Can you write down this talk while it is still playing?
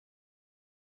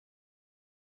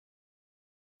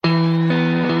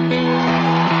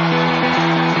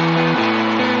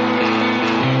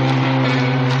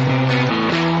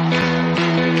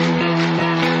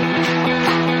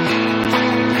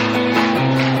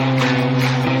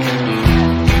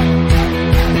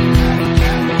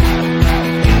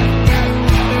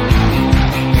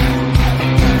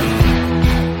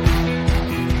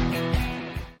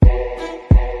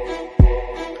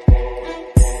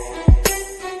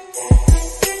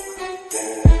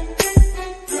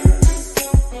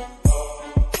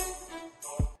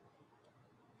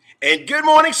And good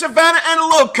morning, Savannah and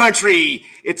Low Country.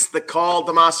 It's the Karl,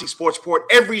 DeMasi Sports Report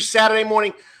every Saturday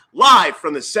morning, live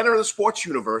from the center of the sports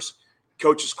universe,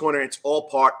 Coach's Corner. It's all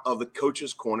part of the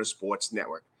Coach's Corner Sports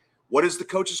Network. What is the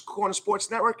Coach's Corner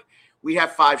Sports Network? We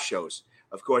have 5 shows.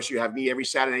 Of course, you have me every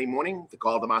Saturday morning, the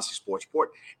Karl, DeMasi Sports Report.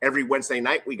 Every Wednesday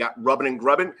night, we got Rubbin' and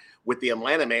Grubbin' with the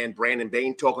Atlanta man, Brandon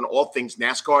Bain, talking all things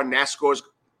NASCAR.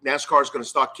 NASCAR is going to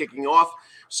start kicking off.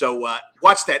 So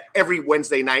watch that every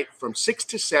Wednesday night from 6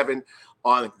 to 7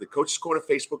 on the Coach's Corner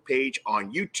Facebook page,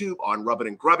 on YouTube, on Rubbin'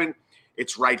 and Grubbin'.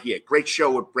 It's right here. Great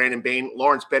show with Brandon Bain.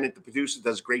 Lawrence Bennett, the producer,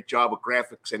 does a great job with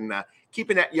graphics and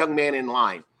keeping that young man in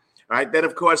line. All right. Then,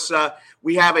 of course,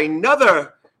 we have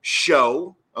another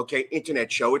show,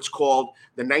 internet show. It's called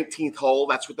The 19th Hole.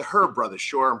 That's with the Herb brothers,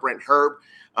 Shore and Brent Herb.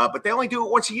 But they only do it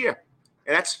once a year.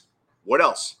 And that's what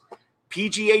else?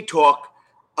 PGA Talk.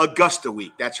 Augusta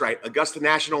week. That's right. Augusta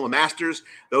National, the Masters.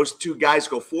 Those 2 guys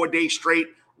go 4 days straight.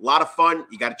 A lot of fun.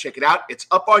 You got to check it out. It's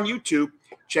up on YouTube.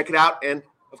 Check it out. And,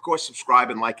 of course, subscribe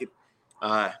and like it.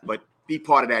 But be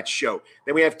part of that show.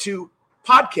 Then we have 2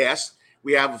 podcasts.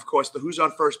 We have, of course, the Who's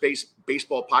on First Base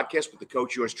baseball podcast with the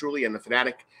coach, yours truly, and the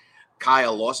fanatic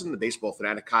Kyle Lawson, the baseball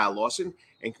fanatic Kyle Lawson.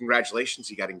 And congratulations,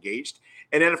 he got engaged.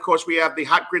 And then, of course, we have the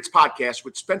Hot Grits podcast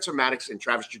with Spencer Maddox and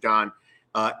Travis Jordan.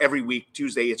 Every week,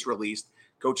 Tuesday, it's released.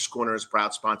 Coach's Corner is a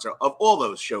proud sponsor of all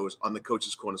those shows on the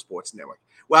Coach's Corner Sports Network.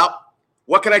 Well,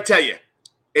 what can I tell you?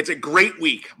 It's a great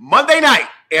week. Monday night,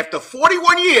 after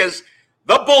 41 years,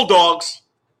 the Bulldogs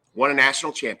won a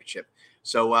national championship.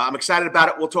 So I'm excited about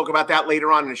it. We'll talk about that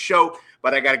later on in the show.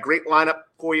 But I got a great lineup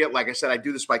for you. Like I said, I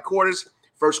do this by quarters.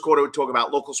 First quarter, we talk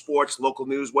about local sports, local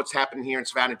news, what's happening here in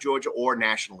Savannah, Georgia, or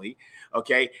nationally.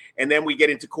 Okay. And then we get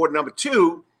into quarter number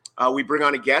 2. We bring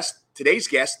on a guest. Today's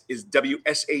guest is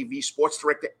WSAv Sports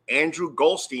Director Andrew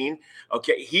Goldstein.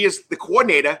 Okay, he is the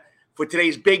coordinator for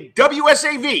today's big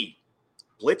WSAv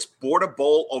Blitz Border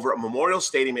Bowl over at Memorial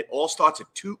Stadium. It all starts at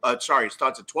it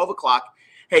starts at 12 o'clock.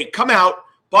 Hey, come out,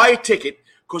 buy a ticket,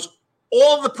 because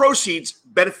all the proceeds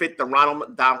benefit the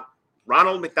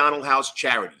Ronald McDonald House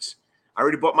charities. I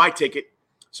already bought my ticket,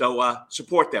 so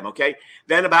support them, okay?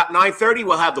 Then about 9:30,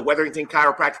 we'll have the Wetherington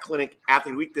Chiropractic Clinic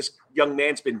Athlete Week. This young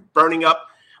man's been burning up.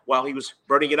 While he was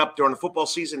burning it up during the football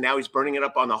season, now he's burning it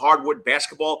up on the hardwood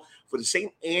basketball for the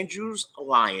St. Andrews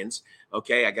Lions.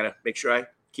 Okay, I got to make sure I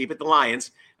keep it the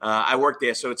Lions. I work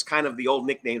there, so it's kind of the old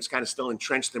nickname's kind of still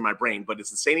entrenched in my brain, but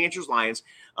it's the St. Andrews Lions.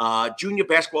 Junior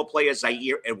basketball player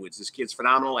Zyere Edwards. This kid's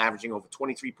phenomenal, averaging over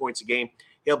 23 points a game.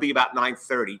 He'll be about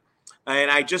 9:30.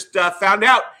 And I just found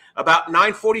out about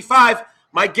 9:45,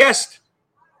 my guest,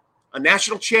 a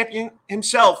national champion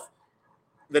himself,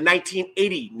 the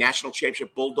 1980 National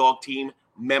Championship Bulldog team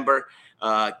member,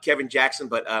 Kevin Jackson,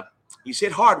 but he's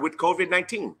hit hard with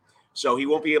COVID-19, so he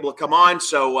won't be able to come on.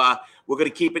 So we're going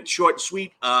to keep it short and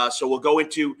sweet. So we'll go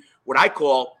into what I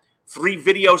call 3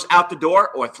 videos out the door,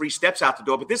 or 3 steps out the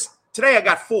door. But today I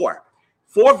got 4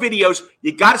 videos.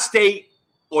 You got to stay,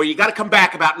 or you got to come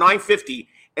back about 9:50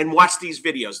 and watch these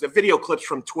videos. The video clips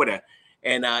from Twitter,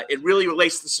 and it really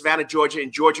relates to Savannah, Georgia,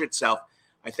 and Georgia itself.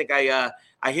 I think I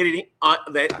hit it on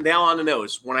the nail on the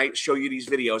nose when I show you these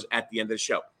videos at the end of the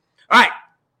show. All right,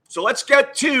 so let's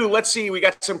see. We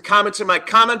got some comments in my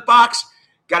comment box.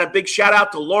 Got a big shout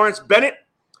out to Lawrence Bennett.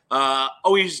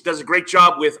 Always does a great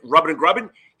job with Rubbin' and Grubbin'.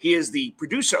 He is the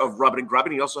producer of Rubbin' and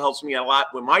Grubbin'. He also helps me a lot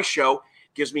with my show,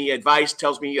 gives me advice,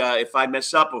 tells me if I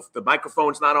mess up, if the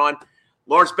microphone's not on.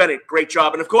 Lawrence Bennett, great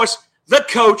job. And, of course, the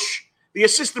coach, the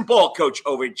assistant ball coach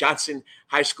over at Johnson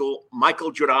High School,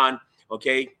 Michael Jordan,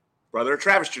 okay, brother of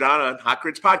Travis Jordan on Hot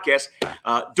Grits Podcast.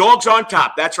 Dogs on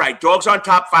top. That's right. Dogs on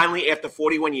top finally after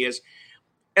 41 years.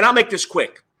 And I'll make this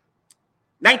quick.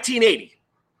 1980,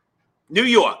 New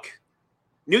York,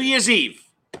 New Year's Eve.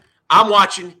 I'm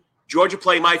watching Georgia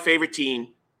play my favorite team,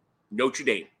 Notre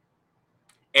Dame.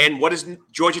 And what does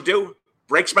Georgia do?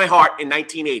 Breaks my heart in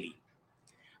 1980.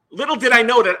 Little did I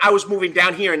know that I was moving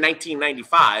down here in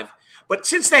 1995. But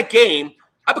since that game,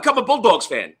 I've become a Bulldogs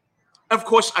fan. Of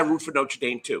course, I root for Notre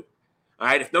Dame too. All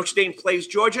right, if Notre Dame plays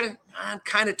Georgia, I'm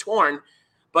kind of torn.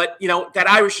 But, that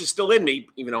Irish is still in me,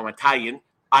 even though I'm Italian,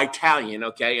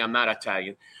 okay? I'm not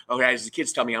Italian. Okay, as the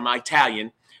kids tell me, I'm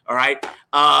Italian, all right?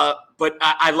 But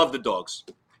I love the Dogs.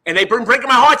 And they've been breaking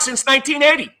my heart since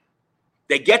 1980.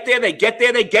 They get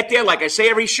there. Like I say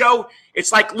every show,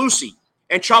 it's like Lucy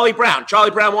and Charlie Brown.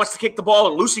 Charlie Brown wants to kick the ball,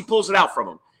 and Lucy pulls it out from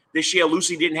him. This year,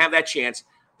 Lucy didn't have that chance.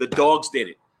 The Dogs did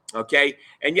it, okay?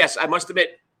 And, yes, I must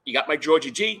admit, you got my Georgia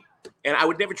G, and I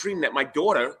would never dream that my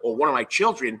daughter or one of my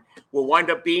children will wind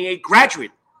up being a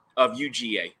graduate of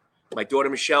UGA. My daughter,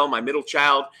 Michelle, my middle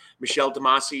child, Michelle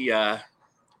DeMasi,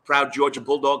 proud Georgia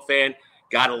Bulldog fan,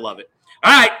 Gotta love it.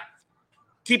 All right.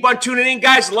 Keep on tuning in,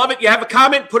 guys. Love it. You have a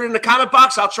comment, put it in the comment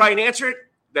box. I'll try and answer it.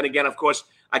 Then again, of course,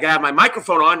 I got to have my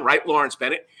microphone on, right, Lawrence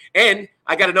Bennett? And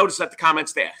I got to notice that the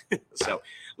comment's there. So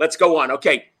let's go on.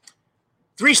 Okay.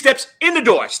 3 steps in the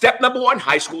door. Step number 1,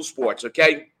 high school sports,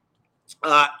 okay?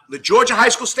 The Georgia High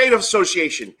School State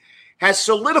Association has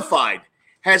solidified,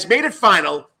 has made it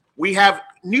final. We have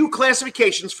new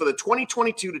classifications for the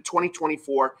 2022 to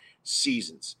 2024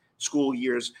 seasons, school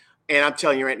years. And I'm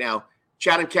telling you right now,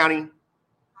 Chatham County,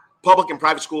 public and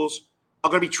private schools are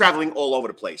going to be traveling all over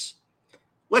the place.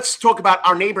 Let's talk about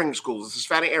our neighboring schools, the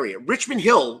Savannah area. Richmond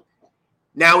Hill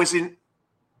now is in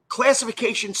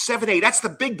classification 7A. That's the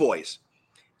big boys.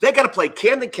 They got to play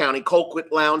Camden County,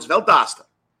 Colquitt, Lowndes, Valdosta.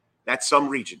 That's some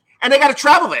region. And they got to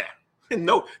travel there.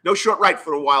 No short right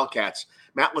for the Wildcats.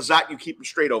 Matt Lazat, you keep them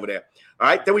straight over there. All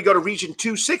right, then we go to Region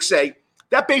 2, 6A.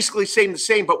 That basically the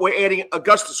same, but we're adding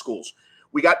Augusta schools.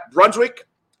 We got Brunswick,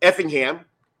 Effingham,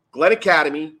 Glen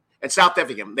Academy, and South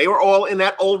Effingham. They were all in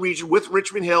that old region with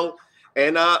Richmond Hill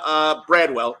and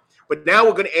Bradwell. But now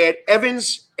we're going to add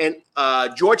Evans and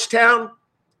Georgetown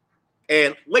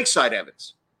and Lakeside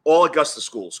Evans, all Augusta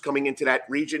schools coming into that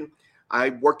region. I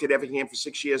worked at Effingham for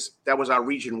 6 years. That was our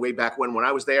region way back when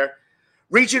I was there.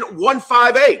 Region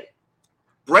 1-5A,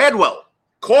 Bradwell,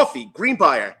 Coffee,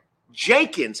 Greenbrier,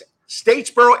 Jenkins,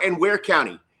 Statesboro, and Ware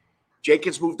County.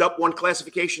 Jenkins moved up 1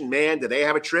 classification. Man, do they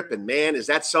have a trip? And man, is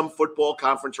that some football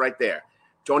conference right there.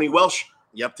 Tony Welsh,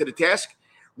 you up to the task?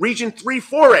 Region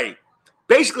 3-4A,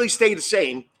 basically stay the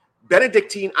same.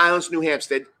 Benedictine, Islands, New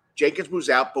Hampstead. Jenkins moves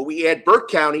out, but we add Burke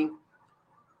County,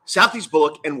 Southeast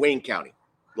Bullock, and Wayne County.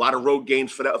 A lot of road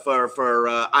games for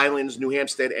Islands, New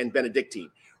Hampstead, and Benedictine.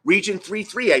 Region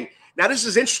 3-3A. Now, this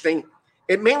is interesting.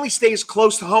 It mainly stays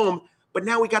close to home, but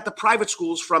now we got the private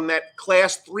schools from that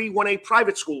Class 3-1A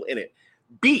private school in it.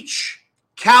 Beach,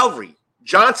 Calvary,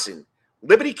 Johnson,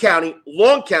 Liberty County,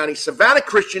 Long County, Savannah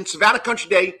Christian, Savannah Country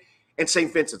Day, and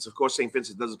St. Vincent's. Of course, St.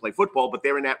 Vincent doesn't play football, but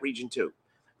they're in that region too.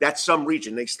 That's some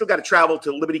region. They still got to travel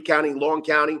to Liberty County, Long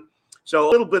County. So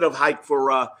a little bit of hike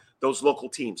for those local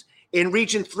teams. In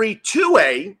Region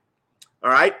 3-2A, all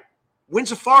right,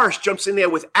 Windsor Forest jumps in there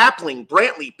with Appling,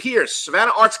 Brantley, Pierce,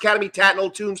 Savannah Arts Academy, Tatton,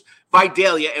 Old Tombs,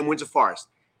 Vidalia, and Windsor Forest.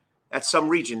 That's some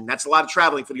region. That's a lot of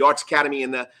traveling for the Arts Academy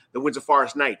and the Windsor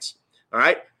Forest Knights. All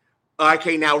right.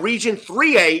 Okay, now Region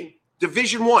 3A,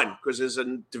 Division 1, because there's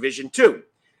a Division 2.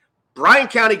 Bryan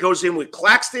County goes in with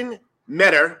Claxton,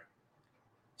 Metter,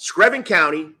 Screven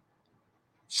County,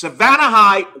 Savannah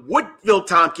High, Woodville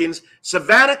Tompkins,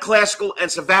 Savannah Classical, and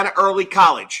Savannah Early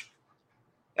College.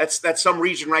 That's some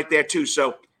region right there, too.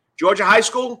 So Georgia High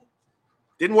School,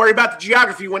 didn't worry about the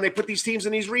geography when they put these teams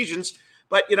in these regions.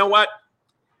 But you know what?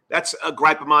 That's a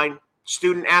gripe of mine.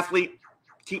 Student athlete,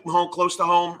 keep them home close to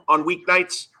home on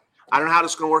weeknights. I don't know how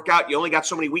this is going to work out. You only got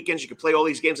so many weekends. You can play all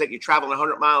these games that you're traveling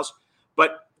 100 miles.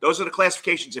 But those are the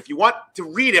classifications. If you want to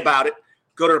read about it,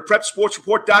 go to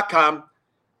prepsportsreport.com.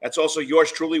 That's also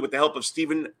yours truly with the help of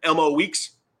Stephen Elmo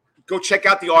Weeks. Go check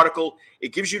out the article.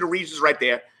 It gives you the regions right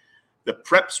there. The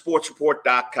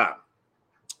prepsportsreport.com.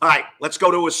 All right, let's go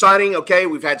to a signing. Okay,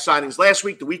 we've had signings last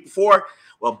week, the week before.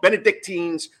 Well,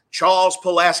 Benedictine's Charles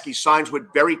Pulaski signs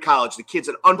with Berry College. The kid's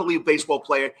an unbelievable baseball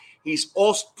player. He's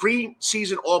all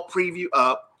preseason,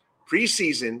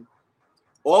 preseason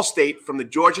All-State from the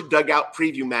Georgia Dugout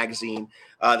Preview magazine.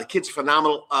 The kid's a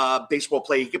phenomenal baseball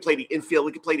player. He can play the infield.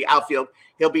 He can play the outfield.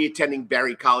 He'll be attending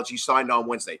Berry College. He signed on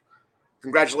Wednesday.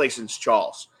 Congratulations,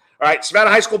 Charles. All right, Savannah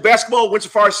High School basketball. Windsor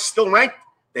Forest is still ranked.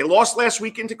 They lost last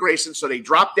weekend to Grayson, so they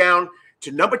dropped down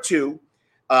to number 2.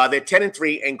 They're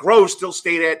 10-3, and Groves still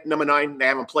stayed at number 9. They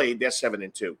haven't played. They're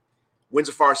 7-2.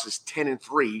 Windsor Forest is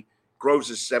 10-3.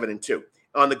 Groves is 7-2.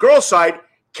 On the girls' side,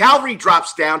 Calvary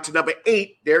drops down to number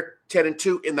 8. They're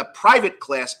 10-2 in the private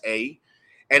Class A.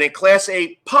 And in Class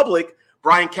A public,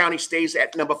 Bryan County stays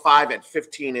at number 5 at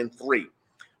 15-3.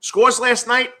 Scores last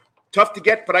night, tough to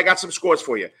get, but I got some scores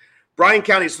for you. Bryan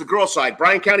County is the girls' side.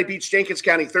 Bryan County beats Jenkins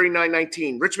County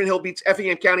 39-19. Richmond Hill beats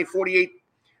Effingham County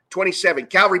 48-27.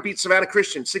 Calvary beats Savannah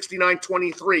Christian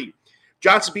 69-23.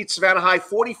 Johnson beats Savannah High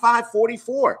 45-44.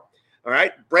 All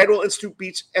right. Bradwell Institute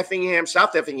beats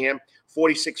South Effingham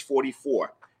 46-44.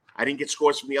 I didn't get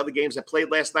scores from the other games that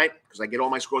played last night because I get all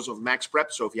my scores over Max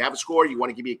Prep. So if you have a score, you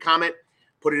want to give me a comment,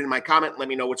 put it in my comment. Let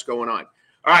me know what's going on.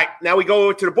 All right. Now we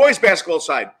go to the boys basketball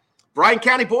side. Bryan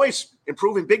County boys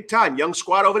improving big time. Young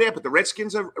squad over there, but the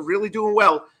Redskins are really doing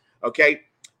well. Okay.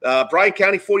 Bryan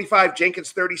County 45,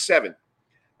 Jenkins 37.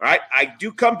 All right. I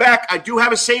do come back. I do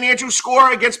have a St. Andrews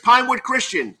score against Pinewood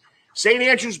Christian. St.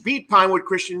 Andrews beat Pinewood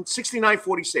Christian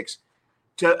 69-46.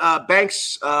 To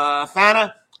Banks,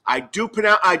 Fana, I do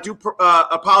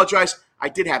apologize. I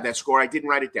did have that score. I didn't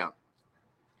write it down.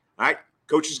 All right.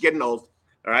 Coach is getting old.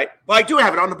 All right. Well, I do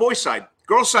have it on the boys' side.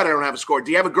 Girls' side, I don't have a score.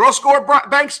 Do you have a girl score,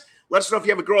 Banks? Let us know if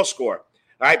you have a girl score.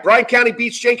 All right. Bryan County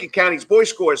beats Jenkins County's boys'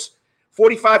 scores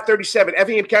 45-37.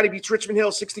 Effingham County beats Richmond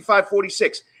Hill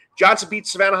 65-46. Johnson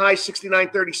beats Savannah High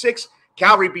 69-36.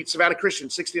 Calvary beats Savannah Christian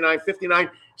 69-59.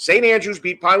 St. Andrews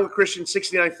beat Pinewood Christian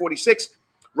 69-46.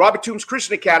 Robert Toombs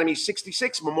Christian Academy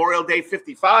 66. Memorial Day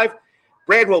 55.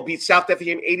 Bradwell beats South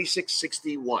Effingham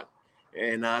 86-61.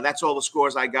 And that's all the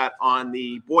scores I got on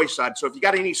the boys' side. So if you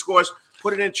got any scores,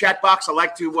 put it in the chat box. I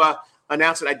like to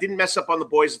announce it. I didn't mess up on the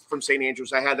boys from St.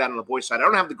 Andrews. I had that on the boys' side. I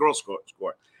don't have the girls' score.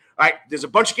 All right, there's a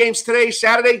bunch of games today,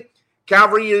 Saturday.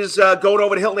 Calvary is going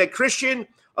over to Hilton Head Christian.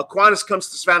 Aquinas comes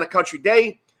to Savannah Country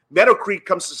Day. Meadow Creek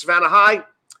comes to Savannah High.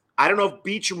 I don't know if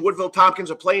Beach and Woodville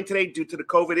Tompkins are playing today due to the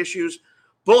COVID issues.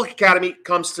 Bullock Academy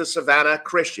comes to Savannah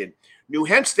Christian. New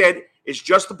Hempstead is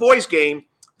just the boys' game.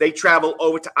 They travel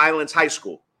over to Islands High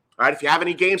School. All right, if you have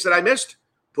any games that I missed,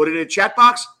 put it in the chat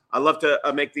box. I'd love to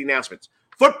make the announcements.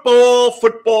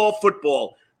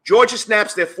 Football. Georgia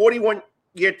snaps their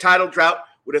 41-year title drought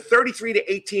with a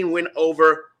 33-18 win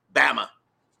over Bama.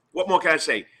 What more can I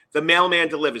say? The mailman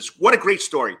delivers. What a great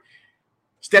story.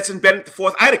 Stetson Bennett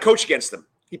IV. I had a coach against him.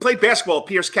 He played basketball at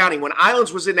Pierce County. When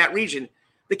Islands was in that region,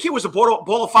 the kid was a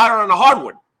ball of fire on the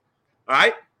hardwood. All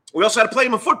right? We also had to play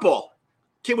him in football.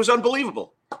 Kid was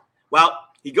unbelievable. Well,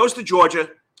 he goes to Georgia,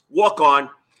 walk on,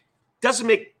 doesn't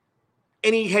make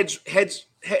any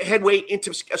headway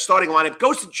into a starting lineup,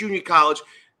 goes to junior college.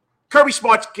 Kirby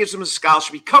Smart gives him a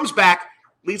scholarship. He comes back,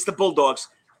 leads the Bulldogs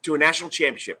to a national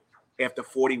championship after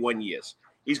 41 years.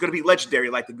 He's going to be legendary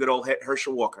like the good old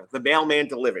Herschel Walker. The mailman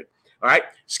delivered. All right.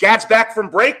 Scats back from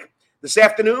break this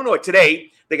afternoon or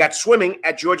today. They got swimming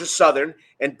at Georgia Southern,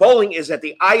 and bowling is at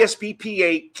the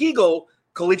ISBPA Kegel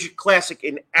Collegiate Classic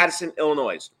in Addison,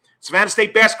 Illinois. Savannah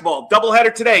State basketball,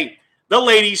 doubleheader today. The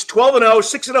ladies, 12-0,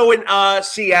 6-0 in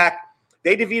SEAC.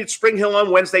 They defeated Spring Hill on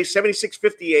Wednesday,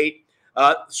 76-58.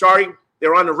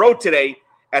 They're on the road today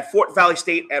at Fort Valley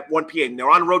State at 1 p.m. They're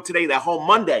on the road today. They're home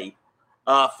Monday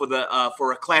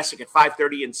for a classic at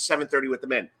 5:30 and 7:30 with the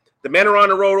men. The men are on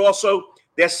the road also.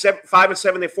 They're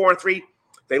 5-7. They're 4-3.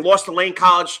 They lost to Lane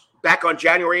College back on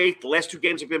January 8th. The last two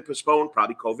games have been postponed,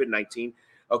 probably COVID-19.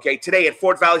 Okay, today at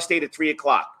Fort Valley State at 3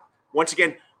 o'clock. Once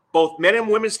again, both men and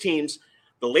women's teams.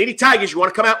 The Lady Tigers, you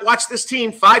want to come out and watch this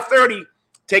team, 5:30.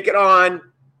 Take it on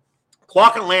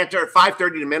Clark and Lanter at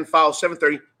 5:30. The men follow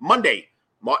 7:30. Monday,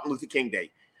 Martin Luther King Day.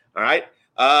 All right.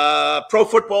 Pro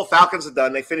football, Falcons are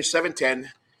done. They finished 7-10.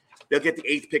 They'll get the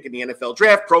 8th pick in the NFL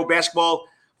draft. Pro basketball,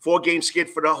 4-game skid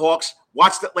for the Hawks.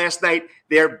 Watched it last night.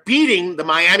 They're beating the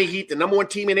Miami Heat, the number one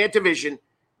team in their division.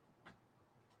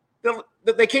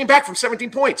 They came back from 17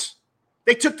 points.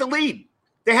 They took the lead.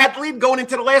 They had the lead going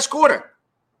into the last quarter.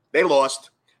 They lost.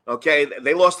 Okay,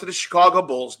 they lost to the Chicago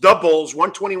Bulls. The Bulls,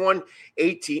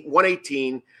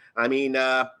 118. I mean,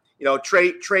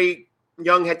 Trey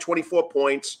Young had 24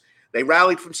 points. They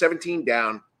rallied from 17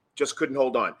 down, just couldn't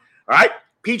hold on. All right,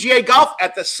 PGA golf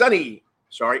at the Sony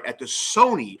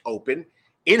Open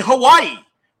in Hawaii.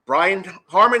 Brian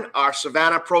Harmon, our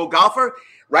Savannah pro golfer,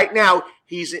 right now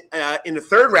he's in the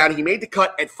third round. He made the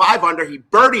cut at 5 under. He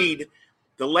birdied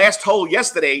the last hole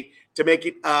yesterday to make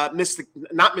it to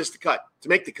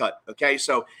make the cut. Okay,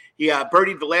 so he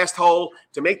birdied the last hole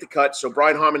to make the cut. So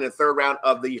Brian Harmon in the third round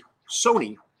of the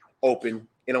Sony Open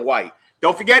in Hawaii.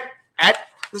 Don't forget, at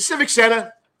the Civic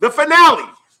Center, the finale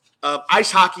of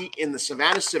ice hockey in the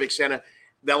Savannah Civic Center.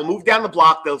 They'll move down the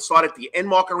block. They'll start at the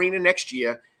Enmark Arena next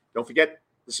year. Don't forget,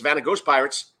 the Savannah Ghost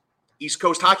Pirates East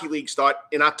Coast Hockey League start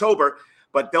in October,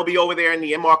 but they'll be over there in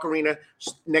the Enmark Arena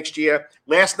next year.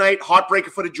 Last night, heartbreaker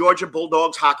for the Georgia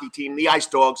Bulldogs hockey team, the Ice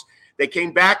Dogs. They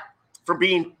came back from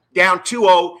being down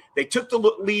 2-0. They took the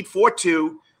lead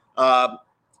 4-2.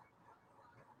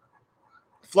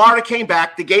 Florida came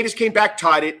back. The Gators came back,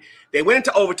 tied it. They went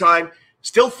into overtime,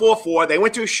 still 4-4. They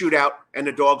went to a shootout, and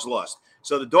the Dogs lost.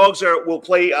 So the Dogs will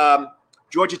play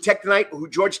Georgia Tech tonight, who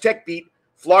Georgia Tech beat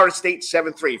Florida State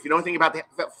 7-3. If you know anything about the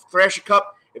Thrasher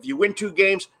Cup, if you win 2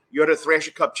 games, you're the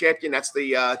Thrasher Cup champion. That's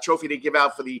the trophy they give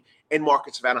out for the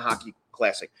Enmark Savannah Hockey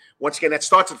Classic. Once again, that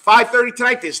starts at 5:30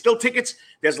 tonight. There's still tickets.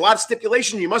 There's a lot of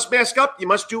stipulation. You must mask up. You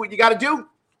must do what you got to do.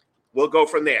 We'll go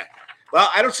from there. Well,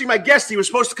 I don't see my guest. He was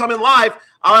supposed to come in live.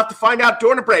 I'll have to find out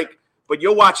during the break. But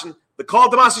you're watching the Karl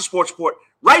DeMasi Sports Report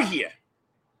right here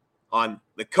on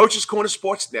the Coach's Corner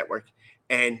Sports Network.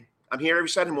 And I'm here every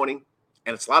Saturday morning,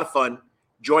 and it's a lot of fun.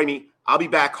 Join me. I'll be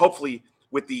back, hopefully,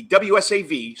 with the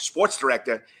WSAv sports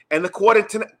director and the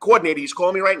coordinator. He's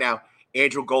calling me right now,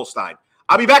 Andrew Goldstein.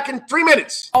 I'll be back in 3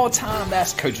 minutes. All time,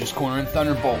 that's Coach's Corner and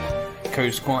Thunderbolt.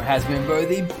 Coach's Corner has been voted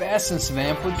the best in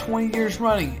Savannah for 20 years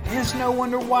running, and it's no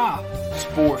wonder why.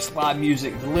 Sports, live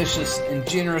music, delicious and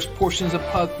generous portions of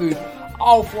pub food,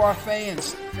 all for our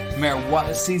fans. No matter what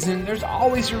the season, there's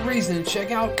always a reason to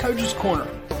check out Coach's Corner.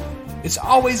 It's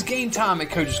always game time at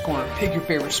Coach's Corner. Pick your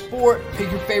favorite sport,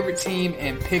 pick your favorite team,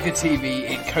 and pick a TV,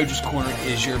 and Coach's Corner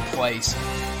is your place.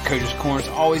 Coach's Corner is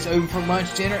always open for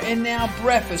lunch, dinner, and now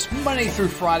breakfast, Monday through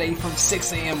Friday from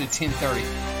 6 a.m. to 10:30.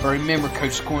 But remember,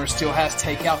 Coach's Corner still has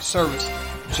takeout service.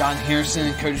 John Harrison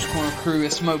and Coach's Corner crew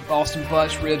has smoked Boston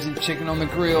butts, ribs, and chicken on the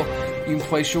grill. You can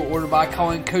place your order by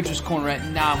calling Coach's Corner at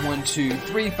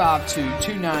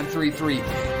 912-352-2933.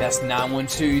 That's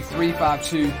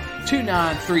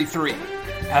 912-352-2933.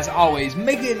 As always,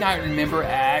 make it a night to remember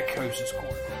at Coach's Corner.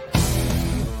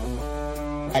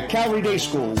 At Calvary Day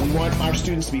School, we want our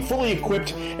students to be fully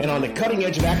equipped and on the cutting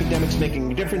edge of academics,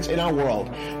 making a difference in our world.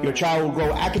 Your child will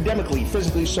grow academically,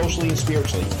 physically, socially, and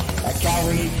spiritually. At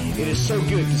Calvary, it is so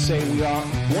good to say we are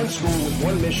one school with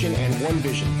one mission and one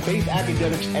vision: faith,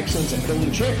 academics, excellence, and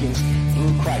building champions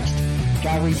through Christ.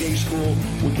 Calvary Day School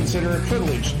would consider it a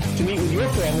privilege to meet with your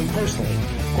family personally.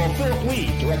 Call Philip Lee,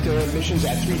 Director of Admissions,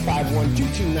 at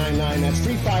 351-2299. That's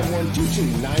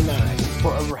 351-2299.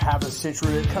 For over half a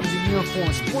century, it comes in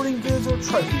uniforms, sporting goods, or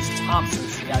trophies,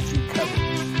 Thompson's got you covered.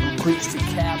 From cleats to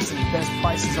caps and best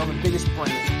prices on the biggest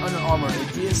brands, Under Armour,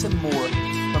 Adidas, and more.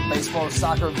 From baseball to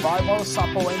soccer, volleyball to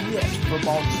softball, and yes,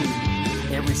 football too.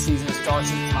 Every season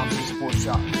starts at Thompson Sports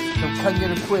Shop. From come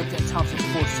get equipped at Thompson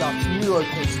Sports Shop's new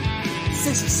location,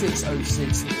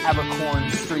 6606 Abercorn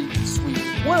Street, Suite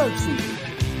 102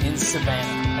 in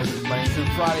Savannah. Open Monday through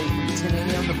Friday from 10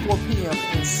 a.m. to 4 p.m.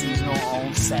 and seasonal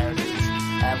on Saturdays.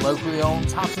 At locally owned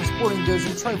Thompson Sporting Goods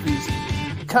and Trophies,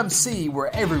 come see where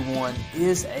everyone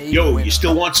is a winner. You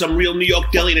still want some real New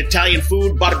York deli and Italian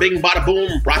food? Bada bing, bada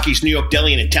boom. Rocky's New York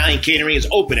Deli and Italian Catering is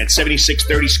open at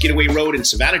 7630 Skidaway Road in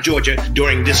Savannah, Georgia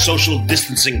during this social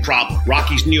distancing problem.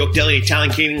 Rocky's New York Deli and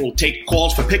Italian Catering will take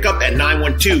calls for pickup at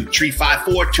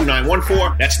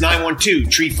 912-354-2914. That's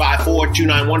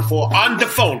 912-354-2914 on the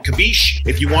phone, capiche?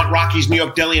 If you want Rocky's New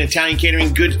York Deli and Italian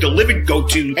Catering goods delivered, go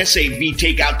to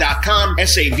savtakeout.com,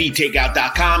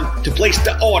 savtakeout.com to place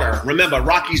the order. Remember,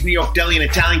 Rocky's New York Deli and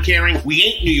Italian Catering, we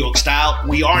ain't New York style,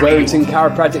 we are Wetherington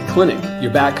Chiropractic Clinic. Your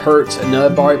back hurts,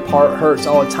 another body part hurts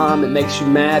all the time, it makes you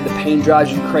mad, the pain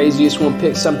drives you crazy, you just want to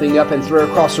pick something up and throw it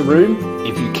across the room?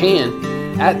 If you can,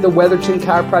 at the Wetherington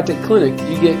Chiropractic Clinic,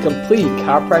 you get complete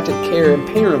chiropractic care and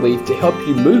pain relief to help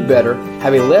you move better,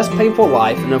 have a less painful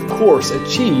life, and of course,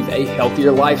 achieve a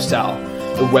healthier lifestyle.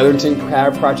 The Wetherington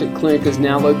Chiropractic Clinic is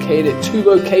now located at 2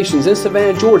 locations in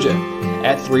Savannah, Georgia,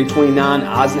 at 329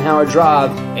 Eisenhower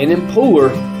Drive, and in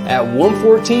Pooler at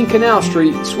 114 Canal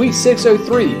Street, Suite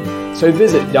 603. So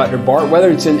visit Dr. Bart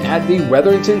Wetherington at the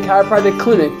Wetherington Chiropractic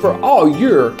Clinic for all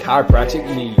your chiropractic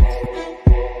needs.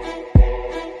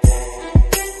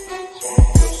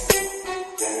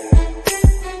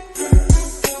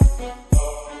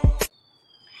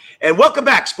 And welcome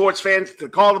back, sports fans, to the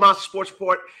Karl DeMasi Sports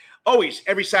Report. Always,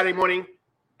 every Saturday morning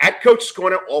at Coach's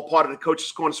Corner, all part of the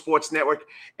Coach's Corner Sports Network,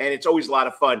 and it's always a lot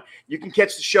of fun. You can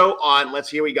catch the show on,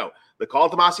 here we go, the Karl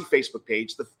DeMasi Facebook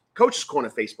page, the Coach's Corner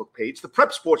Facebook page, the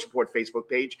Prep Sports Report Facebook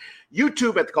page,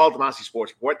 YouTube at the Karl DeMasi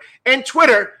Sports Report, and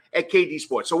Twitter at KD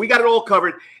Sports. So we got it all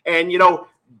covered, and,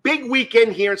 big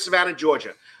weekend here in Savannah,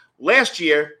 Georgia. Last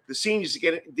year, the seniors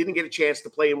didn't get a chance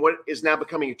to play in what is now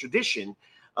becoming a tradition,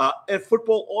 a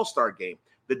football all-star game.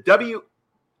 The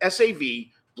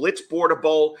WSAv Blitz Border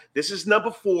Bowl. This is number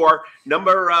 4.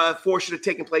 Number 4 should have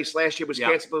taken place last year. It was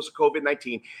canceled because of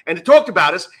COVID-19. And to talk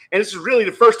about us, and this is really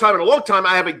the first time in a long time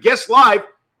I have a guest live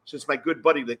since my good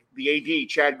buddy, the AD,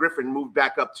 Chad Griffin, moved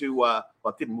back up to,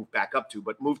 didn't move back up to,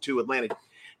 but moved to Atlanta,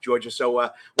 Georgia. So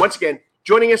once again,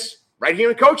 joining us right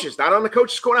here in Coaches, not on the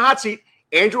Coach's Corner hot seat,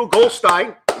 Andrew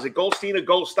Goldstein. Is it Goldstein or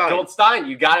Goldstein? Goldstein,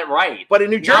 you got it right. But in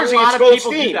New Jersey, it's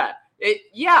Goldstein. People do that.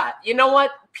 You know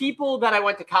what? People that I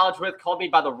went to college with called me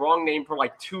by the wrong name for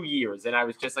 2 years, and I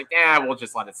was just like, we'll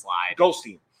just let it slide.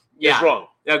 Goldstein is wrong.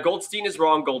 Yeah, Goldstein is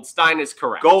wrong. Goldstein is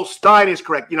correct. Goldstein is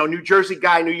correct. New Jersey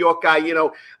guy, New York guy.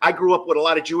 I grew up with a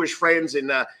lot of Jewish friends, and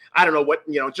I don't know what,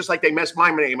 just like they messed my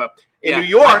name up. In New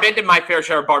York. I've been to my fair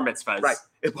share of bar mitzvahs. Right,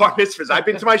 bar mitzvahs. I've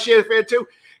been to my share of fair, too.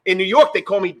 In New York, they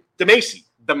call me DeMasi.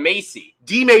 DeMasi.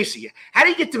 How do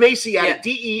you get DeMasi out of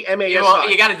DEMASI? Well,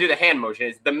 you got to do the hand motion.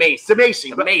 It's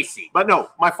DeMasi. But no,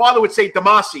 my father would say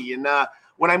DeMasi. And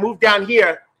when I moved down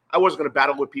here, I wasn't going to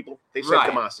battle with people. They said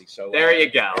DeMasi. So there you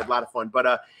go. I had a lot of fun.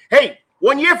 But, hey,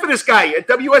 1 year for this guy at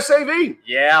WSAv.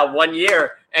 Yeah, 1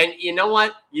 year. And you know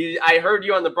what? I heard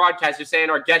you on the broadcast. You're saying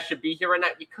our guest should be here right now.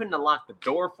 You couldn't unlock the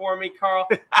door for me, Karl.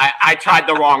 I tried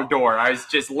the wrong door. I was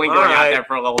just lingering out there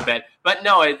for a little bit. But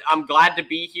no, I'm glad to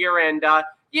be here. And,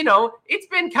 it's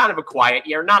been kind of a quiet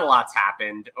year. Not a lot's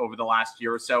happened over the last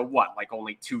year or so. What, like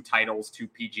only 2 titles, 2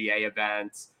 PGA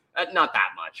events? Not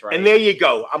that much, right? And there you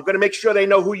go. I'm going to make sure they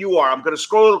know who you are. I'm going to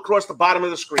scroll across the bottom of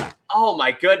the screen. Oh,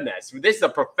 my goodness. This is a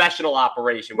professional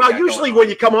operation. Well, usually when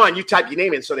you come on, you type your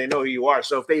name in so they know who you are.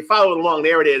 So if they follow along,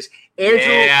 there it is.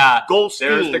 Andrew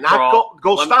Goldstein. Not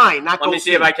Goldstein. Let me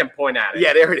see if I can point at it.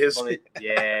 Yeah, there it is.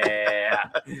 Yeah.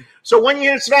 So 1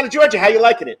 year in Savannah, Georgia. How you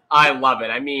liking it? I love it.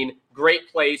 I mean, great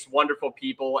place, wonderful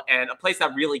people, and a place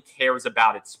that really cares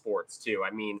about its sports, too.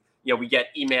 I mean, we get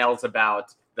emails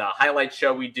about the highlight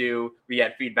show we do. We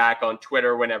get feedback on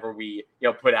Twitter whenever we,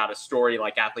 put out a story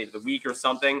like Athlete of the Week or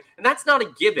something. And that's not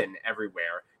a given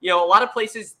everywhere. A lot of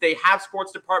places, they have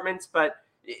sports departments, but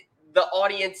the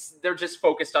audience, they're just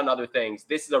focused on other things.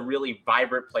 This is a really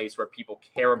vibrant place where people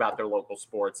care about their local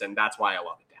sports, and that's why I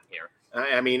love it down here.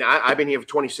 I mean, I've been here for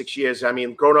 26 years. I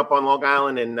mean, growing up on Long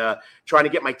Island and trying to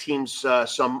get my teams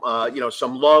some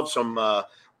love, some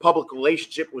public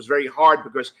relationship was very hard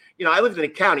because, I lived in a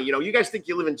county. You guys think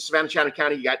you live in Savannah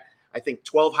County. You got, I think,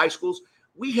 12 high schools.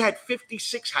 We had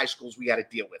 56 high schools we had to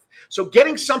deal with. So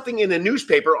getting something in the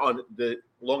newspaper on the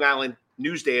Long Island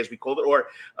Newsday, as we called it, or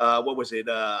what was it?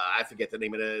 I forget the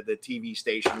name of the TV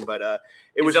station, but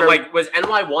it was was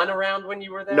NY1 around when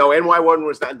you were there? No, NY1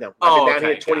 was not. No, I've been down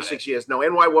here 26 years. No,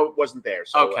 NY1 wasn't there.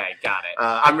 So, okay, got it.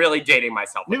 I'm really dating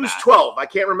myself. News 12. I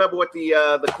can't remember what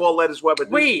the call letters were, but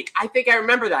wait, I think I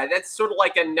remember that. That's sort of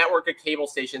like a network of cable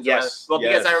stations. Yes.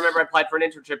 Because I remember I applied for an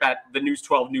internship at the News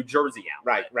 12 New Jersey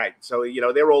outlet. Right. So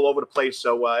they're all over the place.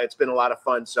 So it's been a lot of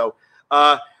fun. So.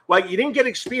 You didn't get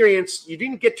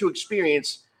to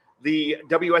experience the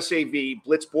WSAv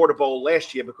Blitz Border Bowl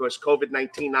last year because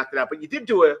COVID-19 knocked it out. But you did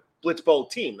do a Blitz Bowl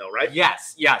team, though, right?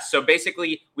 Yes. So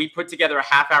basically, we put together a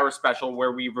half-hour special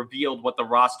where we revealed what the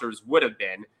rosters would have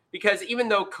been. Because even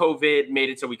though COVID made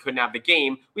it so we couldn't have the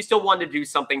game, we still wanted to do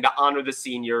something to honor the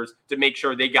seniors, to make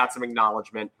sure they got some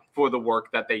acknowledgement for the work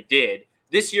that they did.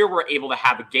 This year, we're able to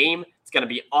have a game. It's going to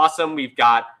be awesome. We've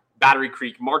got Battery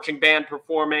Creek Marching Band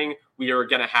performing. We are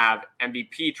going to have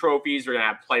MVP trophies. We're going to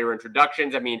have player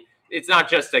introductions. I mean, it's not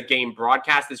just a game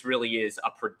broadcast. This really is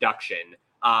a production.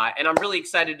 And I'm really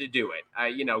excited to do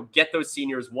it. Get those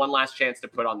seniors one last chance to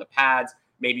put on the pads,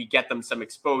 maybe get them some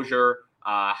exposure,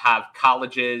 have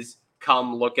colleges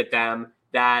come look at them.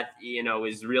 That,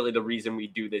 is really the reason we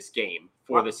do this game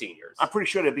for the seniors. I'm pretty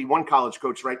sure there'd be one college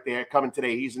coach right there coming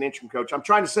today. He's an interim coach. I'm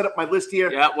trying to set up my list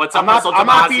here. Yeah, what's up, Russell? I'm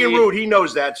not being rude. He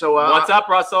knows that. So what's up,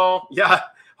 Russell? Yeah,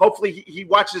 hopefully he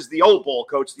watches the old ball,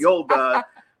 coach. The old.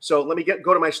 So let me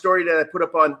go to my story that I put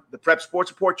up on the Prep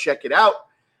Sports Report. Check it out.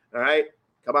 All right,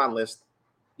 come on, list.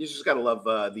 You just gotta love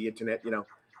the internet, All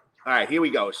right, here we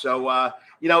go. So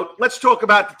let's talk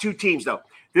about the two teams though.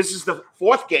 This is the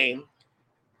fourth game.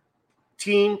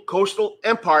 Team Coastal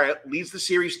Empire leads the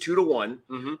series 2-1.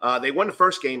 Mm-hmm. They won the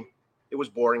first game. It was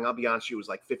boring. I'll be honest with you. It was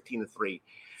like 15-3.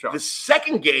 Sure. The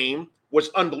second game was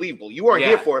unbelievable. You weren't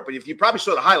here for it, but if you probably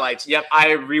saw the highlights. Yep, I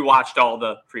rewatched all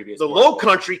the previous. The Low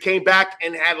Country came back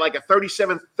and had like a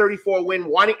 37-34 win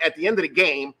winding at the end of the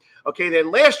game. Okay,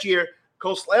 then last year,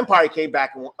 Coastal Empire came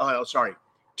back.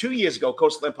 2 years ago,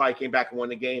 Coastal Empire came back and won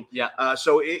the game. Yeah.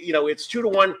 So, it's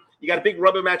 2-1. You got a big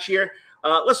rubber match here.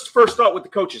 Let's first start with the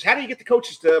coaches. How do you get the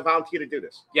coaches to volunteer to do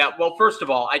this? Yeah, well, first of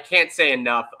all, I can't say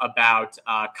enough about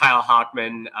Kyle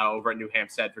Hockman over at New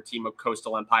Hampstead for Team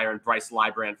Coastal Empire and Bryce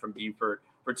Librand from Beaufort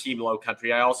for Team Low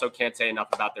Country. I also can't say enough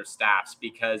about their staffs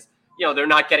because, they're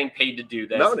not getting paid to do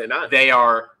this. No, they're not. They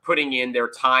are putting in their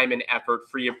time and effort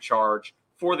free of charge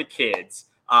for the kids,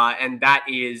 and that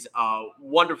is a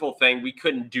wonderful thing. We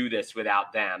couldn't do this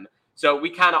without them. So we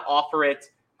kind of offer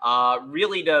it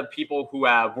really to people who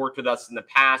have worked with us in the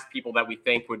past, people that we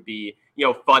think would be,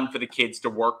 fun for the kids to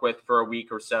work with for a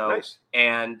week or so. Nice.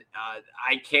 And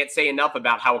I can't say enough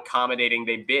about how accommodating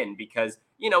they've been because,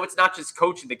 it's not just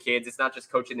coaching the kids. It's not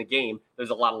just coaching the game. There's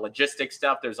a lot of logistic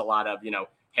stuff. There's a lot of,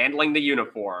 handling the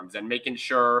uniforms and making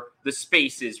sure the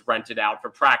space is rented out for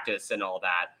practice and all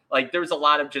that. Like there's a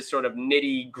lot of just sort of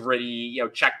nitty gritty,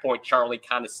 checkpoint Charlie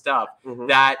kind of stuff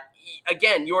that,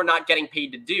 again, you're not getting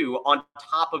paid to do on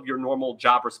top of your normal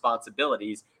job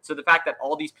responsibilities. So the fact that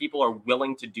all these people are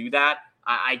willing to do that,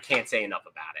 I can't say enough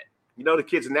about it. the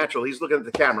kid's a natural. He's looking at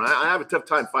the camera. I have a tough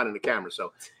time finding the camera.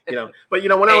 So, but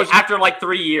when I was after like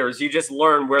 3 years, you just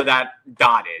learn where that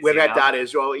dot is. Dot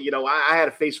is. Well, I had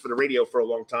a face for the radio for a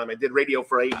long time. I did radio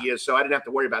for 8 years, so I didn't have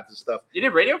to worry about this stuff. You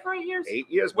did radio for 8 years? 8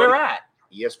 years. Where buddy. at?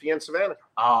 ESPN Savannah.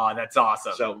 Oh, that's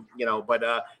awesome. So, but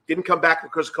didn't come back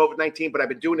because of COVID-19, but I've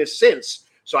been doing this since.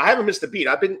 So I haven't missed a beat.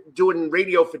 I've been doing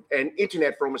radio and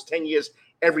internet for almost 10 years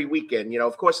every weekend.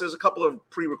 Of course, there's a couple of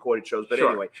pre-recorded shows, but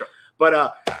anyway. Sure.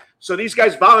 But so these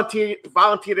guys volunteer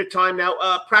their time now.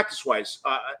 Practice-wise,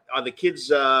 are the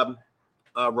kids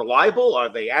reliable? Are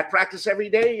they at practice every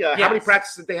day? Yes. How many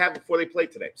practices did they have before they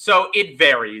played today? So it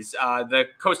varies. The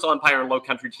Coastal Empire and Low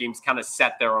Country teams kind of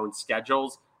set their own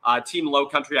schedules. Team Low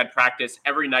Country had practice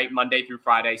every night, Monday through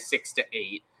Friday, 6 to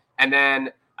 8. And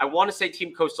then I want to say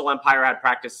Team Coastal Empire had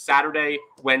practice Saturday,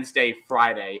 Wednesday,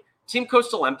 Friday. Team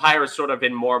Coastal Empire is sort of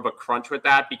in more of a crunch with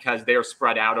that because they are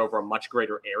spread out over a much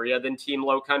greater area than Team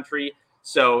Low Country.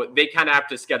 So they kind of have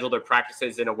to schedule their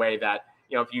practices in a way that,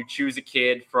 if you choose a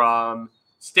kid from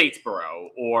Statesboro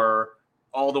or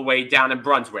all the way down in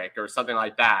Brunswick or something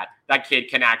like that, that kid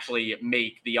can actually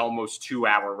make the almost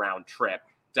 2-hour round trip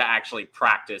to actually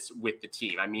practice with the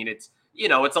team. I mean, it's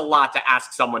a lot to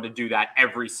ask someone to do that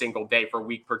every single day for a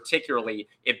week, particularly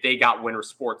if they got winter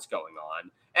sports going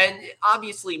on. And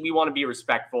obviously we want to be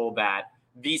respectful that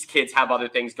these kids have other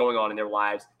things going on in their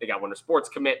lives. They got winter sports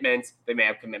commitments. They may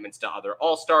have commitments to other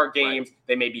all-star games. Right.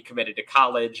 They may be committed to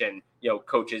college and,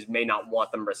 coaches may not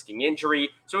want them risking injury.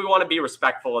 So we want to be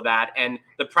respectful of that. And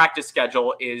the practice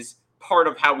schedule is part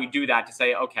of how we do that to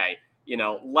say, okay,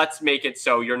 let's make it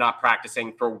so you're not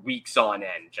practicing for weeks on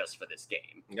end just for this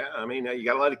game. Yeah, I mean, you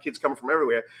got a lot of kids coming from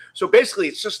everywhere. So basically,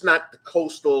 it's just not the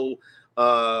coastal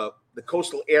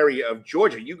area of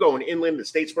Georgia. You going inland to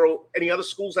Statesboro. Any other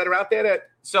schools that are out there?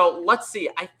 So let's see.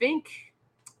 I'm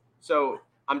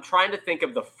trying to think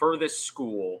of the furthest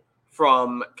school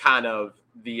from kind of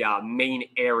the main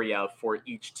area for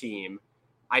each team.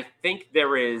 I think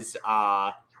there is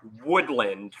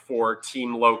Woodland for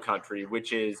Team Low Country,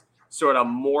 which is sort of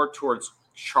more towards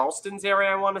Charleston's area,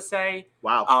 I want to say.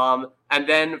 Wow. And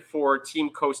then for Team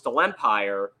Coastal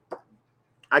Empire,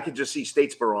 I could just see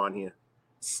Statesboro on here.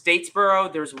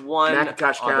 Statesboro, there's one.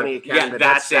 McIntosh County. Yeah,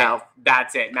 that's it. South.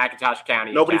 That's it. McIntosh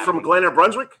County. Nobody Academy. From Glen or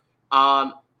Brunswick?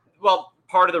 Well,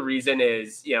 part of the reason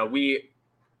is,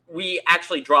 we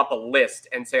actually drop a list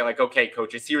and say, like, okay,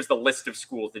 coaches, here's the list of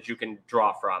schools that you can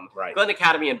draw from. Right. Glen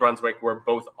Academy and Brunswick were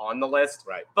both on the list.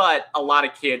 Right. But a lot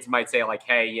of kids might say, like,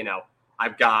 hey,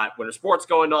 I've got winter sports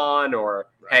going on, or,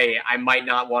 hey, I might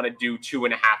not want to do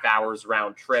 2.5 hours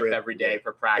round trip every day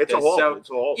for practice. It's a whole.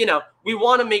 So, we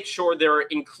want to make sure they're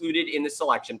included in the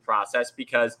selection process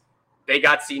because they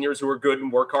got seniors who are good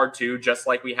and work hard too, just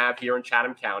like we have here in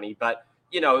Chatham County. But,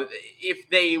 if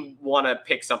they want to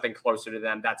pick something closer to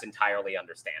them, that's entirely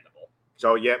understandable.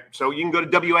 So you can go to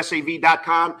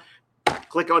WSAv.com,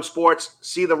 click on sports,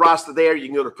 see the roster there. You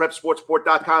can go to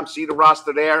prepsportsport.com, see the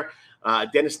roster there.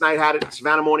 Dennis Knight had it at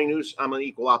Savannah Morning News. I'm an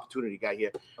equal opportunity guy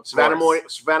here.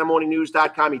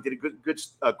 SavannahMorningNews.com. He did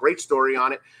a great story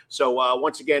on it. So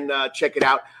once again, check it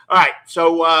out. All right.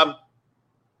 So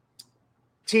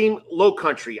Team Low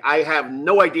Country. I have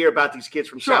no idea about these kids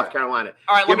from South Carolina.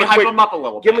 All right, let me hype them up a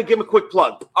little bit. Give them a quick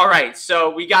plug. All right, so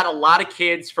we got a lot of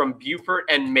kids from Beaufort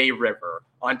and May River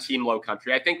on Team Low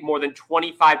Country. I think more than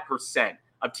 25%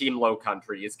 of Team Low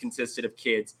Country is consisted of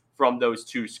kids from those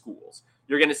two schools.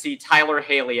 You're going to see Tyler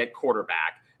Haley at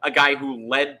quarterback, a guy who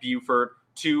led Beaufort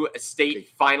to a state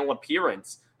final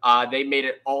appearance. They made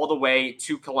it all the way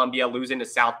to Columbia, losing to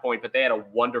South Point, but they had a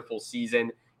wonderful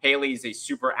season. Haley's a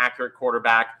super accurate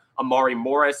quarterback. Amari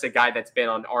Morris, a guy that's been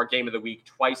on our Game of the Week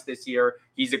twice this year.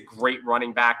 He's a great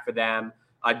running back for them.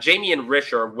 Jamie and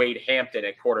Risher, Wade Hampton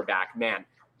at quarterback. Man,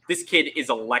 this kid is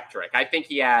electric. I think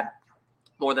he had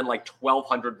more than like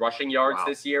 1,200 rushing yards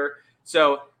this year.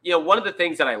 So, one of the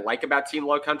things that I like about Team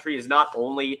Low Country is not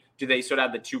only do they sort of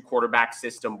have the two quarterback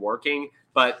system working,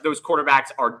 but those quarterbacks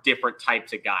are different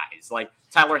types of guys. Like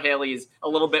Tyler Haley is a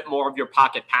little bit more of your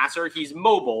pocket passer. He's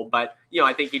mobile, but,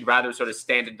 I think he'd rather sort of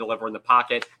stand and deliver in the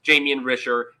pocket. Jamie and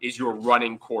Risher is your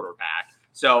running quarterback.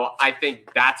 So I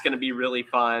think that's going to be really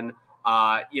fun.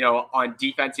 On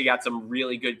defense, you got some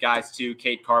really good guys too.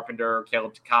 Cade Carpenter,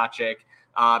 Caleb Tkachuk,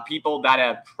 people that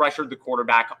have pressured the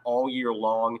quarterback all year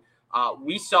long.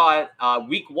 We saw it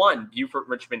week 1, Beaufort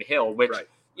Richmond Hill, which,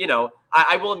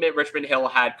 I will admit Richmond Hill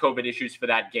had COVID issues for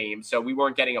that game. So we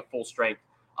weren't getting a full strength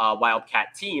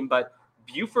Wildcat team, but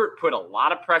Beaufort put a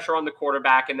lot of pressure on the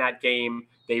quarterback in that game.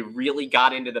 They really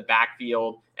got into the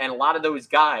backfield, and a lot of those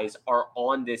guys are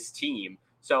on this team.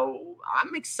 So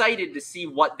I'm excited to see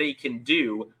what they can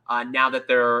do now that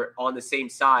they're on the same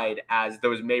side as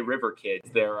those May River kids,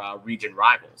 their region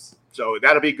rivals. So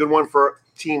that'll be a good one for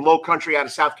Team Low Country out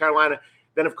of South Carolina.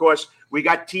 Then, of course, we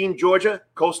got Team Georgia,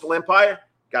 Coastal Empire.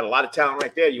 Got a lot of talent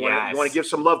right there. You want to give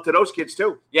some love to those kids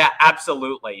too. Yeah,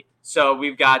 absolutely. So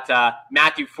we've got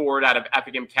Matthew Ford out of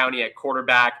Effingham County at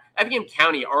quarterback. Effingham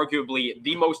County, arguably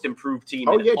the most improved team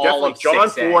in all of 6A. John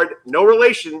Ford, no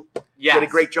relation, did a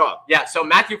great job. Yeah, so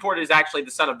Matthew Ford is actually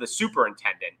the son of the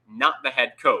superintendent, not the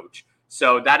head coach.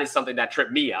 So that is something that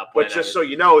tripped me up. But just so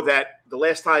you know that the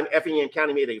last time Effingham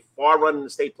County made a far run in the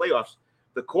state playoffs,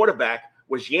 the quarterback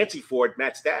was Yancey Ford,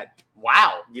 Matt's dad.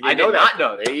 Wow, I did not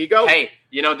know that. There you go. Hey,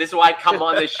 this is why I come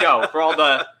on this show for all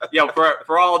the,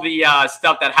 for all the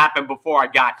stuff that happened before I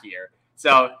got here.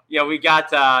 So, we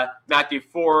got Matthew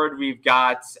Ford. We've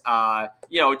got,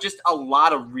 just a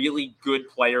lot of really good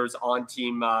players on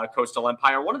Team Coastal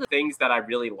Empire. One of the things that I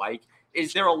really like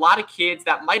is there are a lot of kids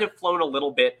that might have flown a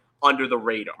little bit under the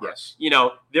radar. Yes.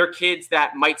 They're kids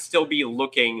that might still be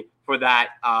looking for that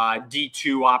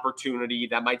D2 opportunity,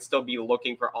 that might still be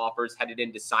looking for offers headed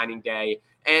into signing day.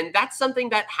 And that's something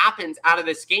that happens out of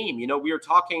this game. We were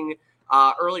talking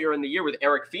earlier in the year with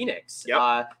Eric Phoenix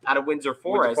out of Windsor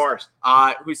Forest,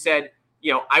 who said,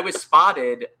 I was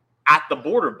spotted at the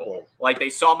Border Bowl. Like,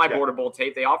 they saw my Border Bowl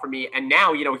tape, they offered me, and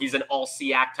now, he's an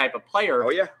all-SEAC type of player.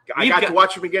 Oh, yeah. I got to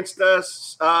watch him against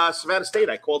Savannah State.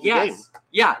 I called the game.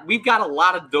 Yeah, we've got a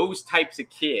lot of those types of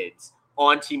kids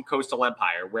on Team Coastal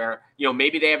Empire where,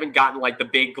 maybe they haven't gotten like the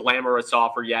big glamorous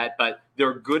offer yet, but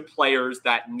they're good players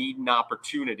that need an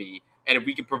opportunity. And if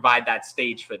we can provide that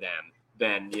stage for them,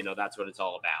 then, that's what it's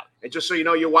all about. And just so you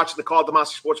know, you're watching the Karl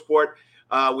DeMasi Sports Report.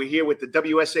 We're here with the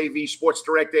WSAv Sports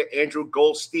Director, Andrew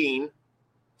Goldstein.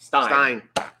 Stein.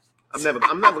 I'm never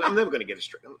going to get it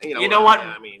straight. You know what?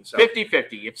 I mean,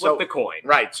 50-50. You flip the coin.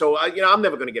 Right. So, I'm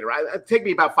never going to get it right. It'll take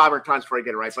me about 500 times before I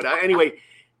get it right. But anyway,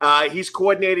 he's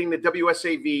coordinating the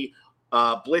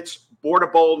WSAv Blitz Border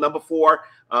Bowl number 4,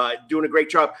 doing a great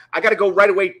job. I got to go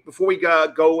right away before we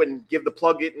go and give the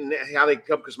plug it and how they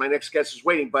come because my next guest is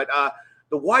waiting. But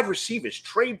the wide receivers,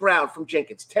 Trey Brown from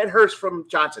Jenkins, Ted Hurst from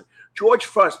Johnson, George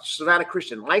Fuss, Savannah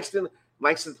Christian, Langston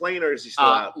playing, or is he still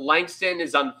out? Langston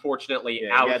is unfortunately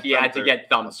out. He had to get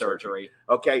thumb surgery.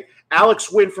 Okay.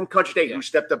 Alex Wynn from Country State, who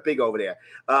stepped up big over there.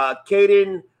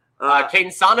 Caden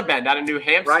Sonnabend out of New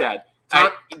Hampstead.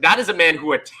 Right. That is a man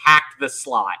who attacked the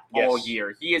slot all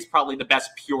year. He is probably the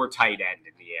best pure tight end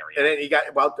in the area. And then you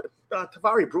got,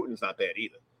 Tavari Bruton's not bad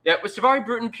either. Yeah, was Tavari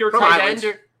Bruton pure tight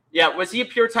end? Was he a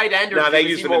pure tight end, or no, they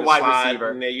used him in the wide slot,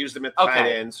 receiver? And they used him at the tight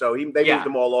end, so they moved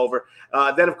him all over.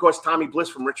 Then, of course, Tommy Bliss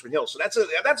from Richmond Hill. So that's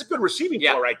a good receiving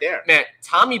core right there. Man,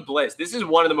 Tommy Bliss, this is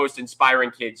one of the most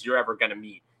inspiring kids you're ever going to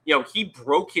meet. He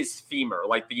broke his femur,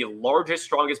 like the largest,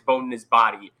 strongest bone in his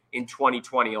body, in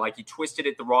 2020. Like, he twisted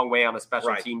it the wrong way on a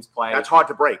special teams play. That's hard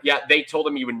to break. Yeah, they told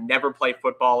him he would never play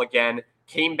football again.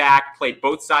 Came back, played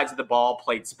both sides of the ball,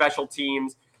 played special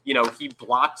teams. He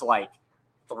blocked like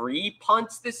 3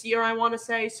 punts this year, I want to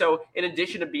say. So in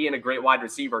addition to being a great wide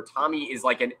receiver, Tommy is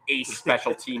like an ace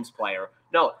special teams player.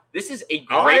 No, this is a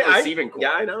great receiving core.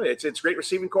 Yeah, I know. It's great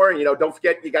receiving core. And, don't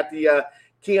forget, you got the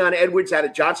Keon Edwards out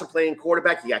of Johnson playing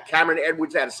quarterback. You got Cameron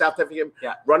Edwards out of South Effingham,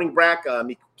 running back.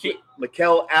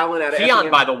 Mikel Allen out of Keon,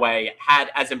 by the way,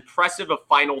 had as impressive a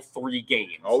final 3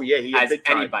 games. Oh, yeah, he had as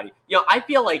anybody. I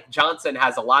feel like Johnson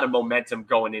has a lot of momentum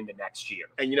going into next year.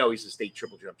 And, he's a state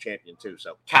triple jump champion, too.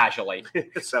 So casually.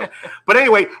 But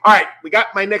anyway, all right, we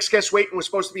got my next guest waiting. We're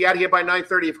supposed to be out of here by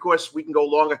 9:30. Of course, we can go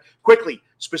longer. Quickly,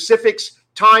 specifics,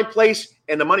 time, place,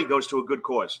 and the money goes to a good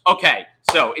cause. Okay,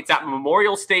 so it's at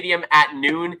Memorial Stadium at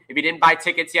noon. If you didn't buy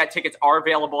tickets yet, tickets are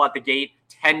available at the gate,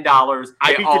 $10.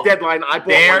 I beat the deadline. I bought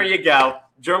There you go.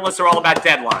 Journalists are all about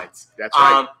deadlines. That's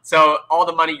right. So all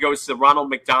the money goes to the Ronald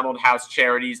McDonald House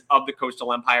Charities of the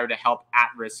Coastal Empire to help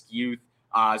at-risk youth.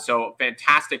 So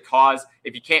fantastic cause.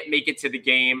 If you can't make it to the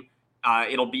game,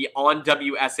 it'll be on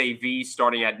WSAV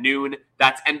starting at noon.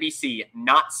 That's NBC,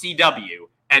 not CW.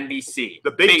 NBC.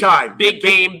 The big time. Big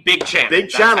game, big channel. Big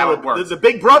That's channel. how it works. The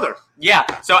big brother. Yeah.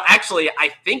 So actually, I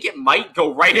think it might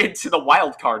go right into the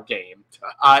wild card game.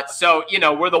 So,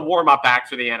 we're the warm-up act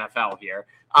for the NFL here.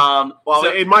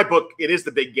 In my book, it is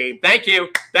the big game. Thank you.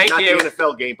 Not the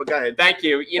NFL game, but go ahead. Thank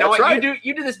you. You know what? Right.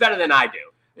 You do this better than I do.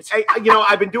 Hey,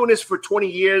 I've been doing this for 20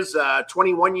 years,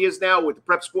 21 years now with the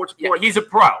Prep Sports Report. Yeah, he's a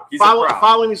pro.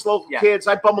 Following these local kids.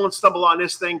 I bumble and stumble on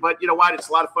this thing, but you know what? It's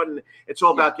a lot of fun. And it's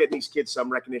all about getting these kids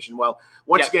some recognition. Well,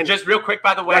 once again. Just real quick,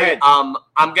 by the way, I'm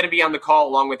going to be on the call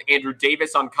along with Andrew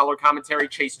Davis on color commentary,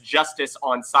 Chase Justice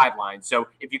on sideline. So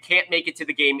if you can't make it to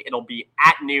the game, it'll be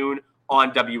at noon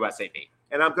on WSAV.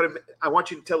 and I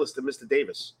want you to tell this to Mr.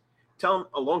 Davis. Tell him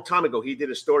a long time ago he did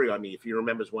a story on me, if he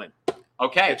remembers when.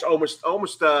 Okay. It's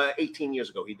almost 18 years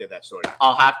ago he did that story.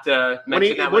 I'll have to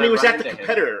mention that when he was at the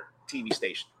competitor TV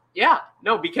station. Yeah.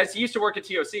 No, because he used to work at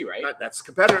TOC, right? That's the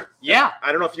competitor. Yeah.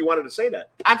 I don't know if you wanted to say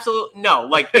that. Absolutely. No,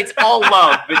 like it's all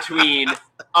love between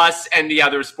us and the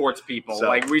other sports people. So,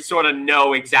 like we sort of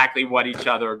know exactly what each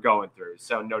other are going through.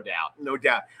 So no doubt. No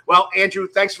doubt. Well, Andrew,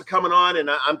 thanks for coming on. And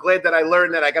I'm glad that I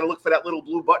learned that I got to look for that little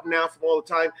blue button now from all the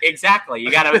time. Exactly.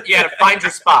 You gotta find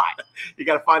your spot. You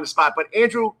got to find a spot. But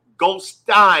Andrew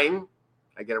Goldstein,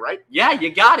 I get it right? Yeah,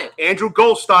 you got it. Andrew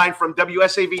Goldstein from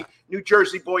WSAv, New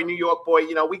Jersey boy, New York boy.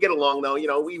 We get along, though.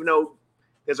 Even though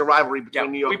there's a rivalry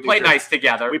between New York and New Jersey. Nice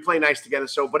together. We play nice together.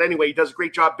 So, but anyway, he does a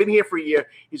great job. Been here for a year.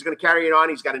 He's going to carry it on.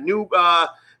 He's got a new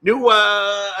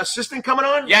assistant coming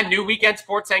on. Yeah, new weekend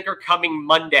sports anchor coming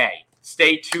Monday.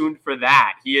 Stay tuned for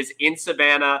that. He is in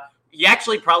Savannah. He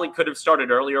actually probably could have started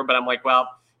earlier, but I'm like, well,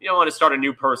 you don't want to start a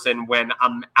new person when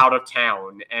I'm out of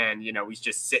town and, he's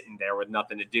just sitting there with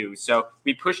nothing to do. So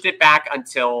we pushed it back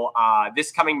until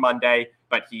this coming Monday,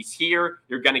 but he's here.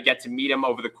 You're going to get to meet him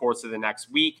over the course of the next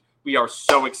week. We are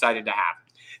so excited to have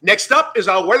him. Next up is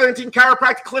our Wetherington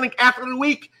Chiropractic Clinic Athlete of the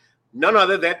Week. None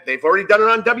other than they've already done it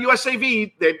on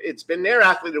WSAv. It's been their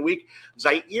Athlete of the Week.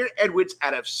 Zyere Edwards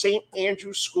out of St.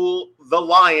 Andrew's School, the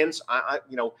Lions.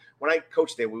 When I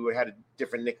coached there, we had a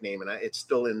different nickname, and it's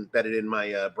still embedded in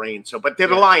my brain. But they're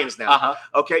the Lions now. Uh-huh.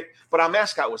 Okay, but our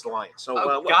mascot was the Lions. So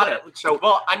got it. So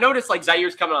I noticed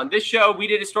Zyere's coming on this show. We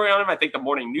did a story on him. I think the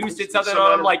Morning News did something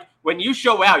on him. Like when you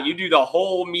show out, you do the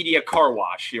whole media car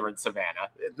wash here in Savannah.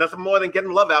 Nothing more than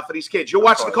getting love out for these kids. You're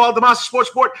watching the Karl DeMasi Sports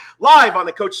Report live on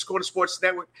the Coach's Corner Sports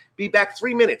Network. Be back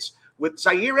 3 minutes with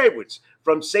Zyere Edwards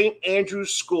from St.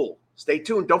 Andrew's School. Stay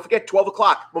tuned. Don't forget, 12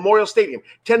 o'clock, Memorial Stadium,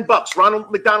 $10, Ronald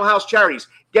McDonald House Charities.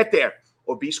 Get there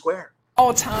or be square.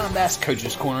 All time, that's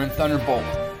Coach's Corner and Thunderbolt.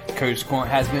 Coach's Corner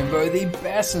has been voted the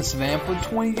best in Savannah for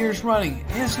 20 years running,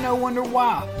 and it's no wonder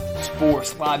why.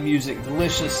 Sports, live music,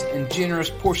 delicious and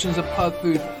generous portions of pub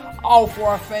food, all for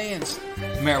our fans.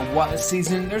 No matter what the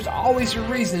season, there's always a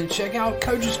reason to check out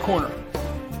Coach's Corner.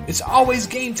 It's always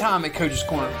game time at Coach's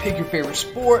Corner. Pick your favorite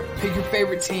sport, pick your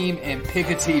favorite team, and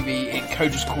pick a TV, and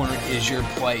Coach's Corner is your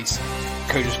place.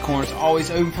 Coach's Corner is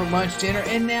always open for lunch, dinner,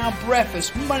 and now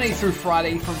breakfast, Monday through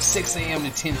Friday from 6 a.m.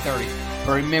 to 10:30.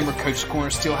 But remember, Coach's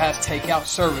Corner still has takeout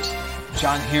service.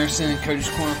 John Harrison and Coach's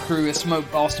Corner crew has smoked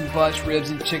Boston butts, ribs,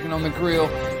 and chicken on the grill.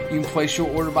 You can place your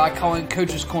order by calling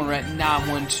Coach's Corner at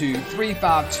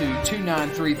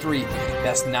 912-352-2933.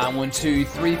 That's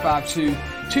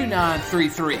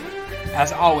 912-352-2933.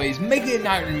 As always, make it a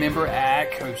night to remember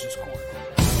at Coach's Corner.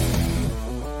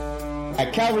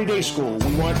 At Calvary Day School,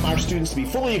 we want our students to be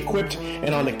fully equipped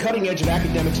and on the cutting edge of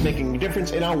academics, making a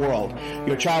difference in our world.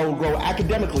 Your child will grow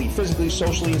academically, physically,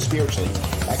 socially, and spiritually.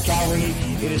 At Calvary,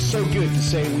 it is so good to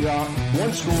say we are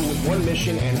one school with one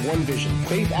mission and one vision: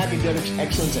 faith, academics,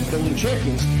 excellence, and building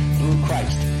champions through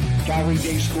Christ. Calvary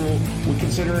Day School would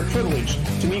consider it a privilege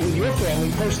to meet with your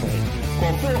family personally.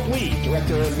 Call Philip Lee,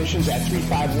 Director of Admissions at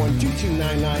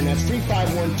 351-2299. That's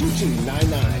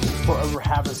 351-2299. For over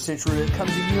half a century, when it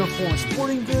comes to uniforms,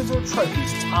 sporting goods, or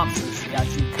trophies, Thompson's got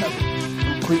you covered.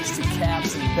 From cleats to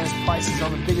caps and best prices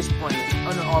on the biggest brands,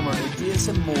 Under Armour, Adidas,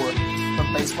 and more.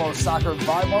 From baseball to soccer,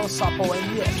 volleyball to softball,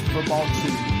 and yes, football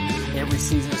too. Every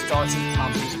season starts at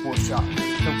Thompson Sports Shop.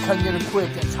 Come get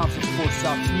equipped at Thompson Sports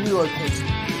Shop's new location,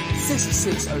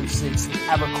 6606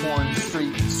 Abercorn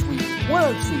Street, Suite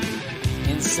 102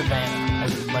 in Savannah.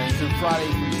 Open Monday through Friday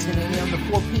from 10 a.m. to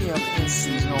 4 p.m. and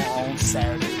seasonal on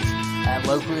Saturdays. At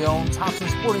locally owned Thompson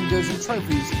Sporting Goods and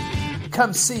Trophies,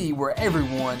 come see where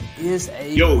everyone is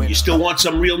a winner. You still want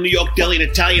some real New York deli and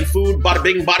Italian food? Bada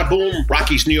bing, bada boom.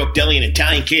 Rocky's New York Deli and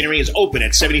Italian Catering is open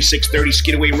at 7630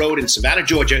 Skidaway Road in Savannah,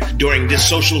 Georgia during this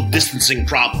social distancing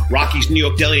problem. Rocky's New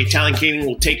York Deli and Italian Catering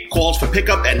will take calls for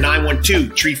pickup at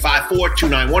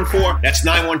 912-354-2914. That's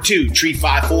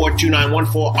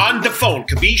 912-354-2914 on the phone,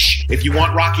 capiche? If you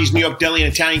want Rocky's New York Deli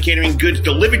and Italian Catering goods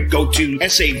delivered, go to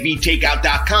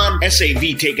savtakeout.com,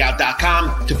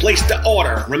 savtakeout.com to place the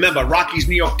order. Remember, Rocky's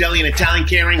New York Deli and Italian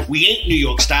Catering, we ain't New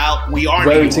York style, we are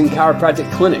Wetherington New York.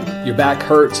 Chiropractic Clinic. Your back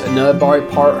hurts, another body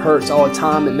part hurts all the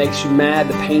time, it makes you mad,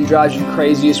 the pain drives you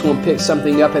crazy, you just want to pick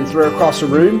something up and throw it across the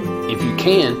room? If you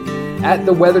can, at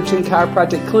the Wetherington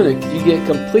Chiropractic Clinic, you get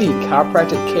complete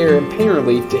chiropractic care and pain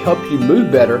relief to help you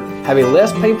move better, have a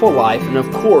less painful life, and of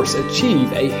course,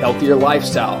 achieve a healthier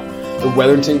lifestyle. The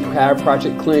Wetherington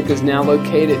Chiropractic Clinic is now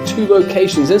located at 2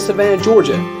 locations in Savannah,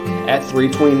 Georgia, at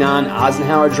 329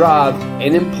 Eisenhower Drive,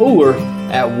 and in Pooler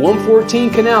at 114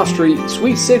 Canal Street,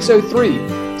 Suite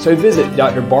 603. So visit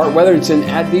Dr. Bart Wetherington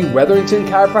at the Wetherington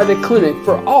Chiropractic Clinic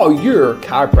for all your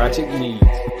chiropractic needs.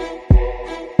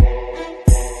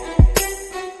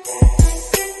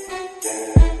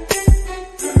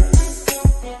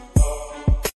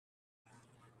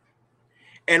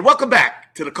 And welcome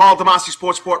back to the Karl DeMasi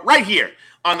Sports Report right here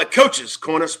on the Coach's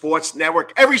Corner Sports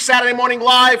Network. Every Saturday morning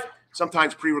live,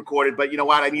 sometimes pre-recorded, but you know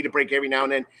what? I need a break every now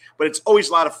and then. But it's always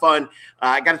a lot of fun.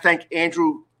 I got to thank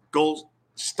Andrew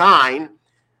Goldstein,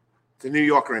 the New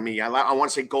Yorker in me. I want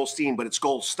to say Goldstein, but it's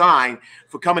Goldstein,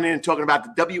 for coming in and talking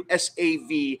about the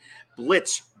WSAv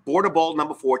Blitz Border Bowl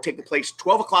number 4, taking place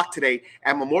 12 o'clock today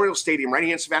at Memorial Stadium right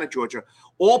here in Savannah, Georgia.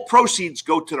 All proceeds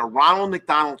go to the Ronald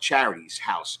McDonald Charities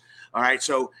House. All right,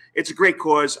 so it's a great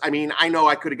cause. I mean, I know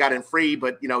I could have got in free,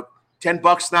 but, you know, $10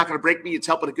 not going to break me. It's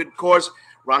helping a good cause.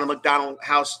 Ronald McDonald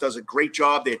House does a great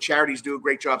job. Their charities do a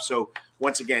great job. So,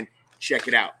 once again, check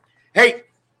it out. Hey,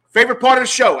 favorite part of the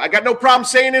show. I got no problem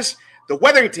saying this. The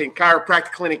Wetherington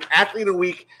Chiropractic Clinic Athlete of the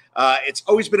Week. It's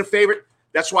always been a favorite.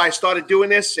 That's why I started doing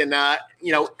this. And,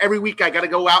 you know, every week I got to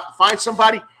go out and find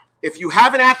somebody. If you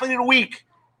have an Athlete of the Week,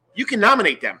 you can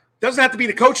nominate them. Doesn't have to be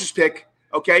the coach's pick,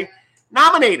 okay?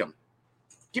 Nominate them.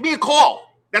 Give me a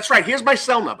call. That's right. Here's my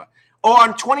cell number.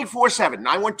 On 24/7,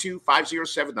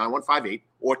 912-507-9158,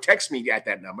 or text me at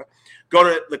that number. Go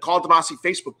to the Karl DeMasi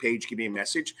Facebook page. Give me a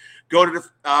message. Go to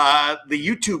the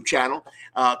YouTube channel,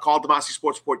 Karl DeMasi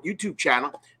Sports Report YouTube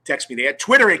channel. Text me there.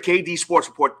 Twitter at KD Sports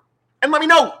Report. And let me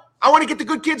know. I want to get the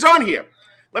good kids on here.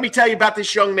 Let me tell you about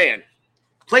this young man.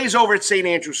 Plays over at St.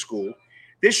 Andrew's School.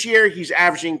 This year, he's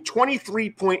averaging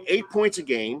 23.8 points a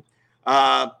game.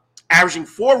 Averaging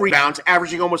 4 rebounds,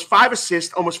 averaging almost 5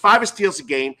 assists, almost 5 steals a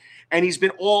game, and he's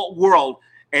been all-world.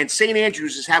 And St.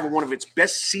 Andrews is having one of its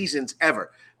best seasons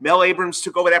ever. Mel Abrams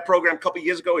took over that program a couple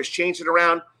years ago, has changed it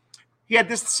around. He had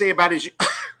this to say about his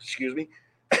 – excuse me.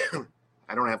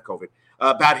 I don't have COVID.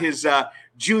 About his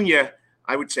junior,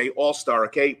 I would say, all-star,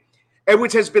 okay?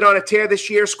 Edwards has been on a tear this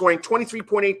year, scoring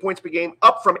 23.8 points per game,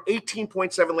 up from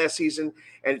 18.7 last season,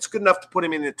 and it's good enough to put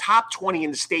him in the top 20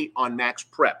 in the state on max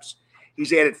preps.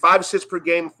 He's added 5 assists per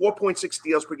game, 4.6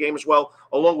 steals per game as well,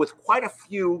 along with quite a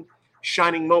few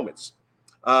shining moments.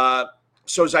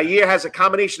 So Zyere has a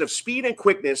combination of speed and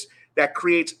quickness that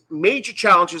creates major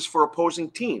challenges for opposing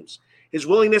teams. His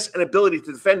willingness and ability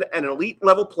to defend an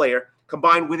elite-level player,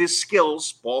 combined with his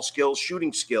skills, ball skills,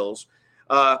 shooting skills,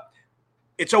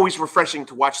 it's always refreshing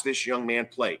to watch this young man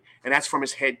play, and that's from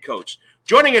his head coach.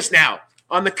 Joining us now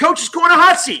on the Coach's Corner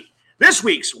hot seat, this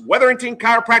week's Wetherington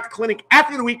Chiropractic Clinic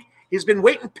Athlete of the Week. He's been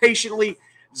waiting patiently.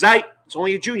 It's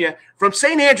only a junior from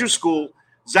St. Andrew's School,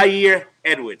 Zyere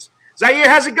Edwards. Zyere,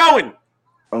 how's it going?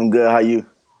 I'm good. How you?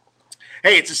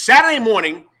 Hey, it's a Saturday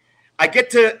morning. I get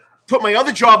to put my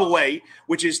other job away,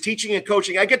 which is teaching and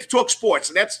coaching. I get to talk sports,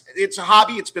 and it's a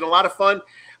hobby. It's been a lot of fun.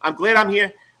 I'm glad I'm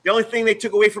here. The only thing they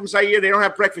took away from Zyere, they don't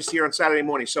have breakfast here on Saturday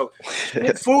morning. So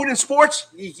food and sports,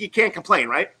 you can't complain,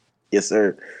 right? Yes,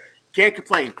 sir. Can't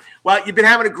complain. Well, you've been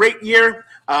having a great year.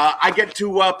 I get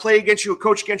to play against you,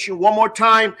 coach against you one more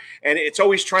time, and it's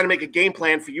always trying to make a game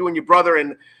plan for you and your brother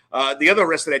and the other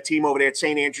rest of that team over there at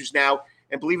St. Andrews now.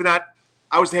 And believe it or not,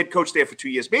 I was the head coach there for 2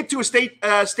 years. Made it to a state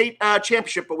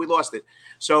championship, but we lost it.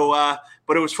 So,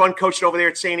 but it was fun coaching over there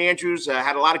at St. Andrews.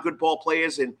 Had a lot of good ball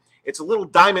players, and it's a little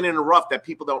diamond in the rough that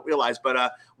people don't realize.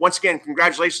 But once again,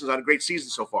 congratulations on a great season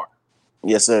so far.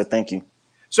 Yes, sir. Thank you.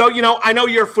 So, you know, I know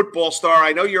you're a football star.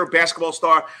 I know you're a basketball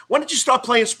star. When did you start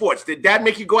playing sports? Did Dad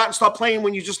make you go out and start playing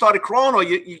when you just started crawling, or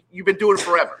you've been doing it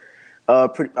forever?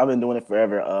 I've been doing it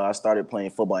forever. I started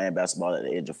playing football and basketball at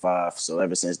the age of 5. So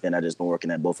ever since then, I've just been working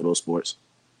at both of those sports.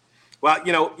 Well,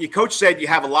 you know, your coach said you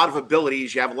have a lot of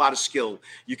abilities. You have a lot of skill.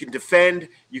 You can defend.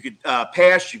 You could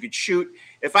pass. You could shoot.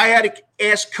 If I had to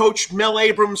ask Coach Mel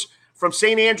Abrams from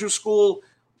St. Andrew's School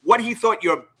what he thought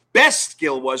your best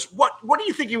skill was, what do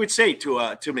you think he would say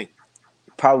to me?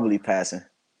 Probably passing.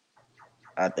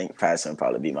 I think passing would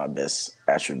probably be my best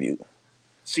attribute.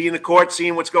 Seeing the court,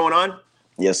 seeing what's going on?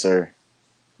 Yes, sir.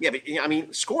 Yeah, but I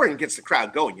mean, scoring gets the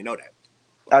crowd going. You know that.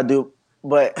 I do,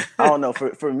 but I don't know.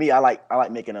 For me, I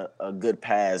like making a good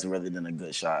pass rather than a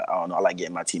good shot. I don't know. I like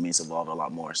getting my teammates involved a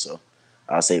lot more. So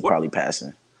I'll say probably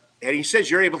passing. And he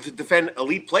says you're able to defend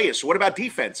elite players. So what about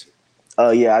defense?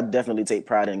 Yeah, I definitely take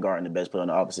pride in guarding the best player on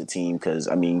the opposite team because,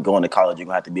 I mean, going to college, you're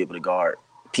going to have to be able to guard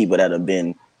people that have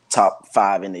been top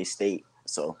 5 in their state.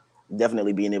 So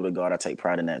definitely being able to guard, I take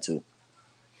pride in that too.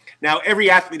 Now, every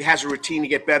athlete has a routine to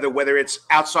get better, whether it's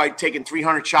outside taking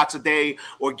 300 shots a day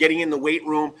or getting in the weight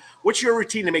room. What's your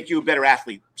routine to make you a better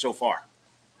athlete so far?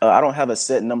 I don't have a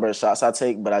set number of shots I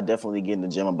take, but I definitely get in the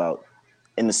gym about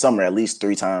in the summer at least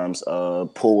 3 times.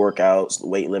 Pull workouts,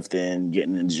 weightlifting,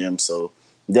 getting in the gym. So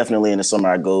definitely in the summer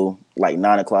I go like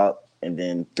 9 o'clock and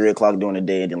then 3 o'clock during the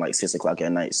day and then like 6 o'clock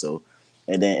at night. So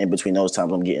and then in between those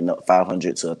times I'm getting up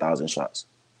 500 to 1,000 shots.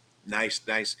 Nice.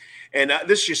 And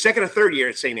this is your second or third year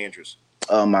at St. Andrews?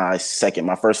 My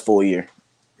first full year.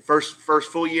 First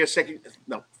full year, second,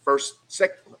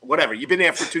 whatever. You've been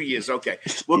there for 2 years. Okay.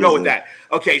 We'll go with that.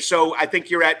 Okay. So I think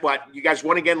you're at what? You guys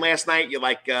won again last night. You're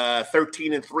like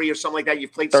 13-3 or something like that.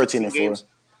 You've played 13 and 4 games.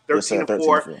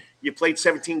 13-4. You played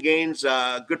 17 games.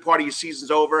 Good part of your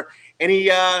season's over. Any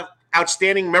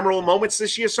outstanding, memorable moments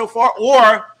this year so far?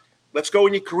 Or let's go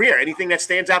in your career. Anything that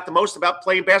stands out the most about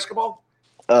playing basketball?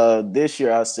 This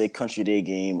year, I'd say Country Day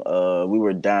game. We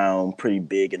were down pretty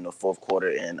big in the fourth quarter,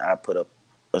 and I put up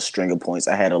a string of points.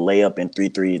 I had a layup and 3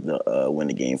 threes to win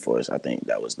the game for us. I think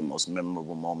that was the most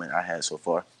memorable moment I had so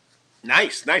far.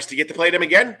 Nice. Do you get to play them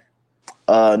again?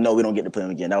 No, we don't get to play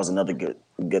them again. That was another good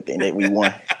thing that we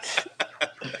won.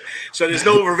 So there's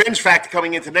no revenge factor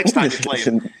coming into next time you play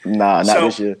them. Nah, not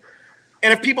this year.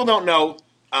 And if people don't know,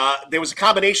 there was a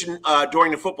combination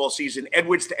during the football season,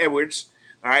 Edwards to Edwards.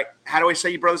 All right. How do I say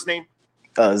your brother's name?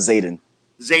 Zayden.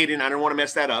 I don't want to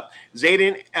mess that up.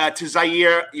 Zayden to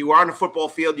Zyere. You were on the football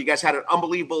field. You guys had an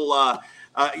unbelievable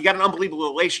you got an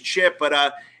unbelievable relationship.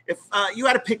 But if you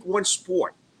had to pick one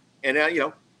sport, and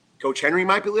Coach Henry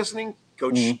might be listening,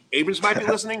 Coach Abrams might be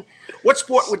listening. What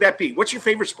sport would that be? What's your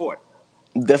favorite sport?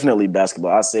 Definitely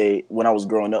basketball. I say when I was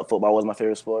growing up, football was my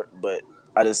favorite sport, but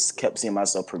I just kept seeing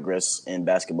myself progress in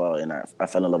basketball, and I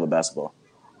fell in love with basketball.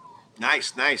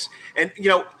 Nice. And,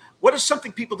 what is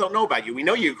something people don't know about you? We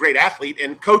know you're a great athlete,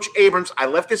 and Coach Abrams, I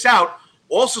left this out,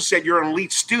 also said you're an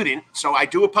elite student, so I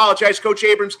do apologize, Coach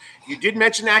Abrams. You did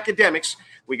mention academics.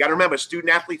 We got to remember,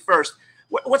 student-athlete first.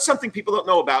 What's something people don't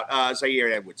know about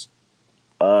Zyere Edwards?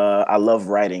 I love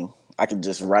writing. I can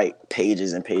just write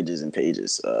pages and pages and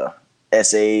pages,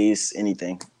 essays,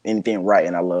 anything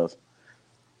writing I love.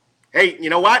 Hey, you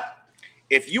know what?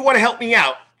 If you want to help me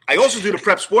out, I also do the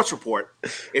Prep Sports Report.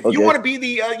 If you want to be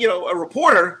the a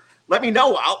reporter, let me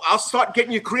know. I'll start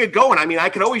getting your career going. I mean, I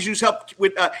can always use help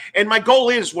with. And my goal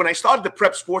is when I started the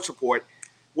Prep Sports Report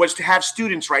was to have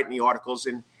students writing the articles,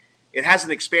 and it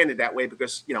hasn't expanded that way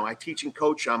because I teach and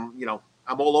coach. I'm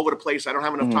all over the place. I don't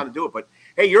have enough time to do it. But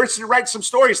hey, you're interested in writing some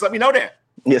stories? Let me know there.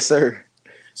 Yes, sir.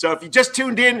 So if you just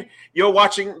tuned in, you're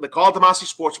watching the Karl DeMasi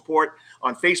Sports Report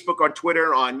on Facebook, on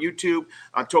Twitter, on YouTube.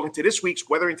 I'm talking to this week's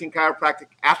Wetherington Chiropractic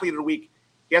Athlete of the Week.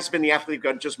 He hasn't been the athlete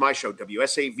on just my show,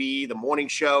 WSAv, the morning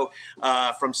show,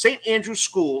 from St. Andrew's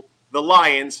School, the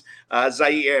Lions,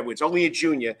 Zyere Edwards, only a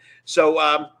junior. So,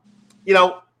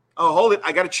 hold it.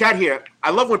 I got a chat here.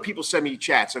 I love when people send me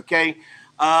chats, okay?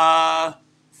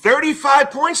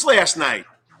 35 points last night.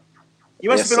 You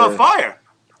must have been on fire.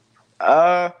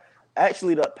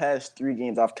 Actually, the past 3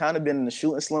 games, I've kind of been in the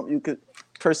shooting slump, you could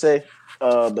per se,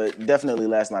 but definitely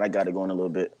last night I got it going a little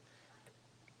bit.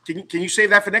 Can you save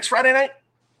that for next Friday night?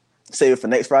 Save it for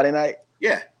next Friday night?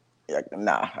 Yeah.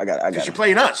 Nah, I got. Because you're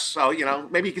playing us, so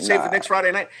maybe you can save it for next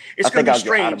Friday night. It's going to be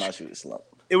strange. Out of my shooting slump.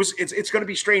 It's going to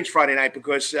be strange Friday night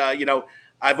because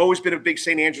I've always been a big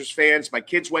St. Andrews fan. My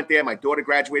kids went there. My daughter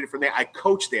graduated from there. I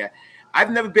coached there. I've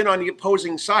never been on the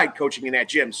opposing side coaching in that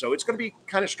gym, so it's going to be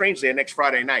kind of strange there next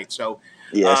Friday night. So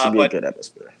yeah, it should be a good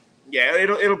atmosphere. Yeah,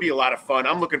 it'll be a lot of fun.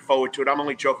 I'm looking forward to it. I'm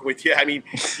only joking with you. I mean,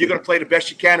 you're going to play the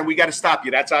best you can, and we got to stop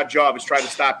you. That's our job, is trying to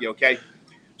stop you. Okay.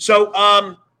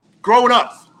 So growing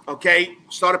up, okay,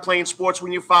 started playing sports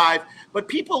when you're 5, but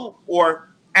people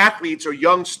or athletes or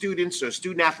young students or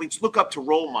student athletes look up to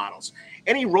role models.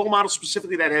 Any role model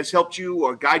specifically that has helped you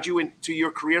or guide you into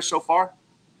your career so far?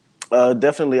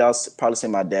 Definitely, I'll probably say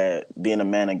my dad, being a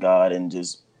man of God and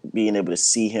just being able to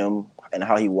see him and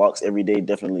how he walks every day,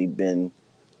 definitely been,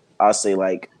 I'll say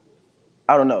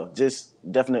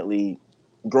just definitely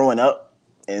growing up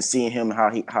and seeing him, how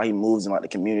he moves in the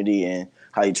community and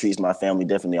how he treats my family.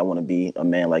 Definitely, I want to be a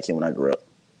man like him when I grow up.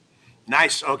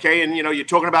 Nice. Okay. And, you're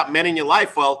talking about men in your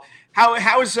life. Well, how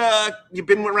has you've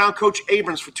been around Coach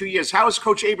Abrams for 2 years. How has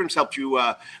Coach Abrams helped you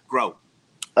grow?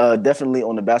 Definitely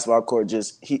on the basketball court,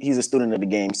 just he's a student of the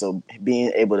game. So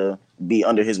being able to be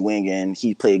under his wing, and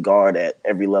he played guard at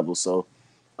every level. So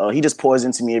he just pours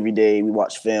into me every day. We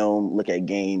watch film, look at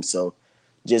games. So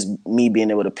just me being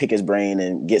able to pick his brain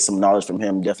and get some knowledge from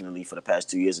him, definitely for the past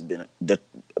 2 years has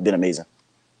been amazing.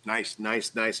 Nice.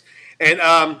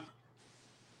 And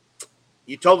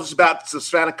you told us about the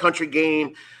Savannah Country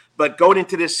game, but going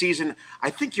into this season, I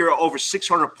think you're over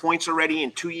 600 points already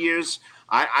in 2 years.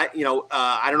 I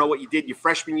don't know what you did your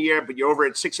freshman year, but you're over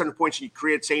at 600 points in your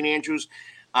career at St. Andrews.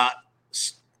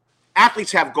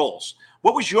 athletes have goals.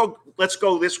 Let's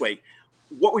go this way.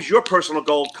 What was your personal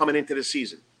goal coming into the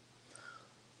season?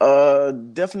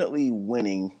 Definitely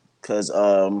winning, because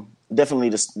definitely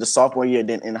the sophomore year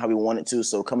didn't end how we wanted to.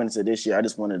 So coming into this year, I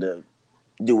just wanted to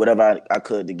do whatever I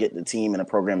could to get the team and the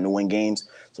program to win games.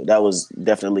 So that was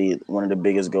definitely one of the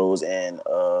biggest goals. And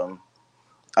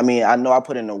I mean, I know I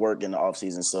put in the work in the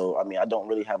offseason. So, I mean, I don't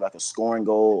really have like a scoring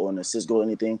goal or an assist goal or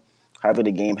anything. However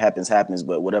the game happens.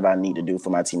 But whatever I need to do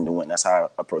for my team to win, that's how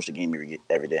I approach the game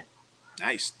every day.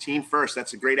 Nice. Team first.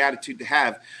 That's a great attitude to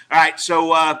have. All right.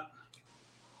 So,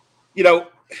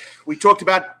 we talked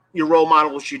about your role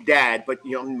model was your dad, but,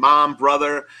 mom,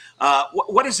 brother.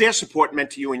 What has their support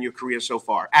meant to you in your career so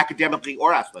far, academically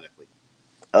or athletically?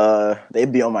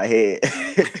 They'd be on my head.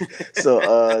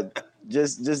 So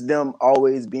just them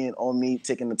always being on me,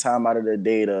 taking the time out of their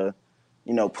day to,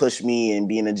 push me and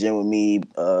be in the gym with me,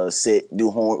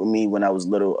 do homework with me when I was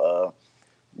little.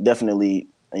 Definitely,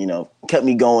 kept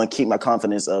me going, keep my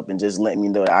confidence up, and just let me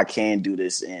know that I can do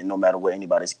this. And no matter what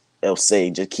anybody else say,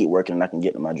 just keep working and I can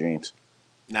get to my dreams.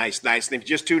 Nice. And if you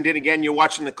just tuned in again, you're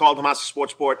watching the Karl DeMasi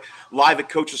Sports Report live at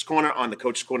Coach's Corner on the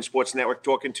Coach's Corner Sports Network,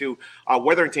 talking to our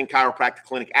Wetherington Chiropractic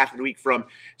Clinic Athlete of the Week from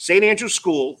St. Andrew's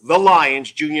School, the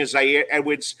Lions, junior Zyere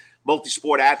Edwards,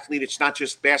 multi-sport athlete. It's not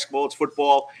just basketball, it's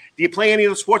football. Do you play any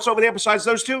of the sports over there besides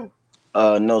those two?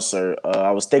 No, sir.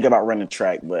 I was thinking about running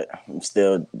track, but I'm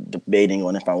still debating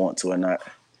on if I want to or not.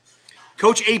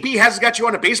 Coach AB hasn't got you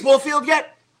on a baseball field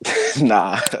yet?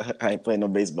 Nah, I ain't playing no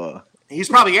baseball. He's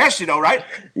probably asked you, though, right?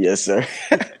 Yes, sir.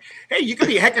 Hey, you could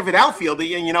be a heck of an outfielder,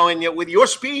 and with your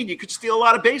speed, you could steal a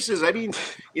lot of bases. I mean,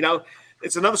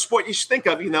 it's another sport you should think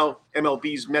of.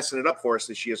 MLB's messing it up for us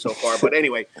this year so far. But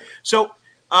anyway, so,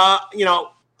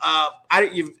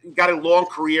 you've got a long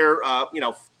career,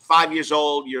 5 years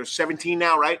old. You're 17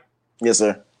 now, right? Yes,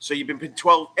 sir. So you've been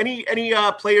 12. Any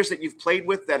players that you've played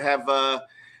with that have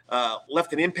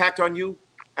left an impact on you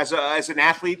as an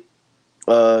athlete?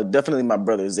 Definitely my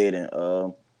brother Zyere,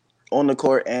 on the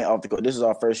court and off the court. This is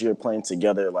our first year playing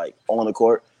together, like on the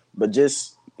court. But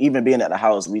just even being at the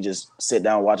house, we just sit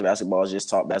down, watch basketball, just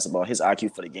talk basketball. His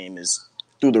IQ for the game is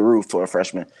through the roof for a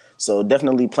freshman. So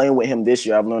definitely playing with him this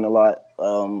year, I've learned a lot.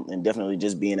 And definitely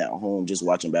just being at home, just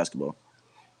watching basketball.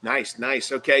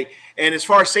 Nice. Okay. And as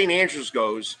far as St. Andrews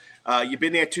goes, you've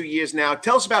been there 2 years now.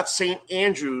 Tell us about St.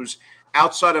 Andrews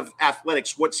outside of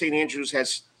athletics. What St. Andrews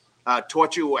has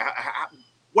taught you?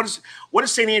 What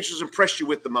has St. Andrews impressed you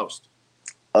with the most?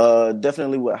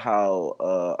 Definitely with how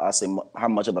how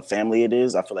much of a family it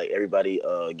is. I feel like everybody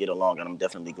get along, and I'm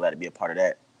definitely glad to be a part of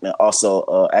that. And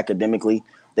also academically,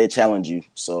 they challenge you.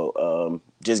 So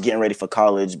just getting ready for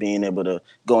college, being able to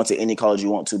go into any college you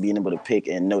want to, being able to pick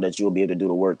and know that you'll be able to do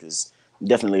the work is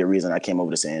definitely a reason I came over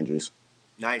to St. Andrews.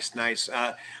 Nice.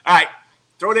 All right,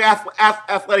 throw the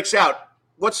athletics out.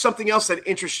 What's something else that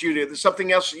interests you? There's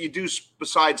something else that you do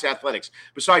besides athletics,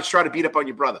 besides try to beat up on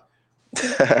your brother?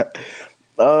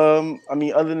 I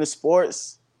mean, other than the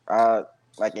sports,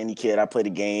 like any kid, I play the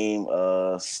game,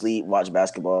 sleep, watch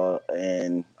basketball,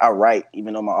 and I write.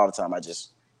 Even though all the time,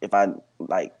 if I'm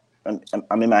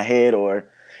in my head or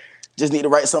just need to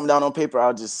write something down on paper,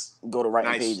 I'll just go to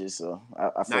writing pages. So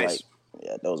I feel like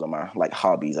those are my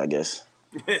hobbies, I guess.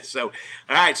 So,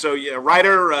 all right. So, a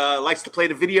writer likes to play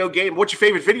the video game. What's your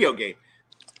favorite video game?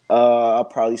 I'll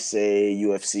probably say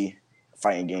UFC,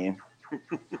 fighting game. A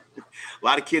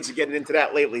lot of kids are getting into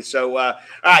that lately. So, all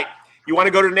right. You want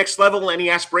to go to the next level? Any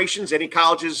aspirations? Any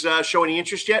colleges show any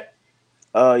interest yet?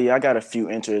 Yeah, I got a few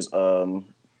interests from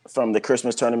the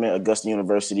Christmas tournament, Augusta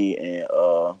University and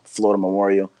Florida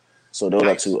Memorial. So those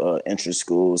are two interest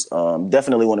schools.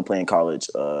 Definitely want to play in college,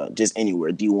 just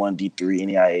anywhere, D1, D3,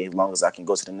 NAIA, as long as I can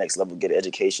go to the next level, get an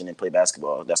education, and play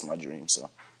basketball. That's my dream. So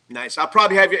nice. I'll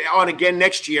probably have you on again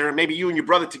next year, and maybe you and your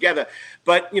brother together.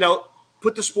 But,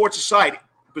 put the sports aside.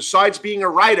 Besides being a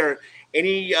writer,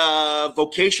 any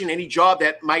vocation, any job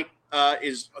that might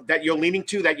that you're leaning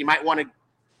to that you might want to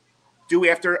do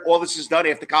after all this is done,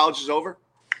 after college is over?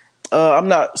 I'm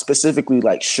not specifically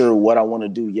sure what I want to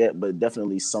do yet, but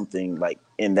definitely something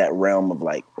in that realm of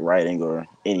writing or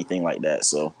anything like that.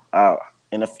 So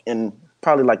in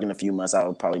probably in a few months,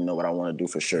 I'll probably know what I want to do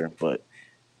for sure. But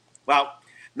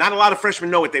not a lot of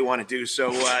freshmen know what they want to do. So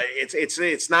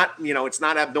it's not, it's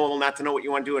not abnormal not to know what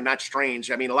you want to do and not strange.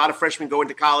 I mean, a lot of freshmen go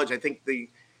into college. I think the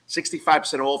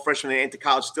 65% of all freshmen that enter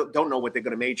college still don't know what they're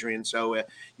going to major in. So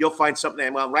you'll find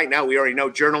something. Well, right now we already know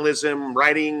journalism,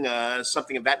 writing,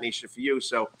 something of that nature for you.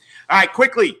 So, all right,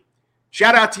 quickly,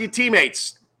 shout out to your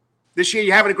teammates. This year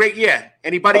you're having a great year.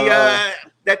 Anybody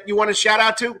that you want to shout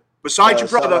out to besides your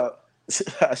brother?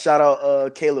 Shout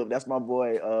out Caleb. That's my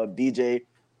boy, DJ.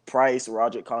 Price,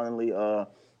 Roger Conley,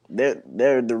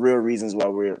 they're the real reasons why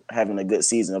we're having a good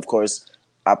season. Of course,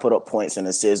 I put up points and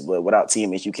assists, but without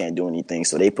teammates, you can't do anything.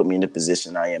 So they put me in the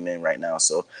position I am in right now.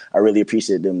 So I really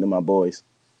appreciate them. They're my boys.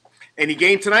 Any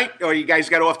game tonight, or you guys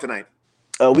got off tonight?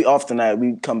 We off tonight.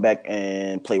 We come back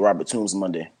and play Robert Toombs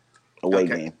Monday, away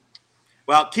game.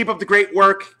 Well, keep up the great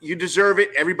work. You deserve it.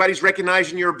 Everybody's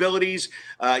recognizing your abilities.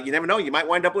 You never know. You might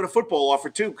wind up with a football offer,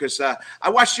 too, because I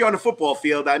watched you on the football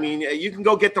field. I mean, you can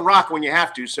go get the rock when you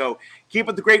have to. So keep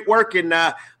up the great work, and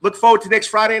look forward to next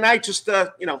Friday night. Just,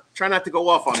 try not to go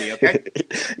off on me, okay?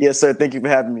 Yes, sir. Thank you for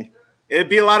having me. It'd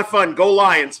be a lot of fun. Go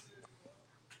Lions.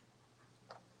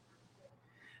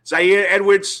 Zyere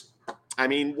Edwards, I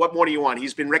mean, what more do you want?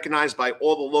 He's been recognized by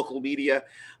all the local media.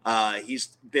 He's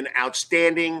been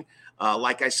outstanding.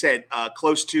 Like I said,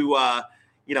 close to,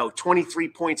 23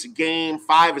 points a game,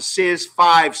 5 assists,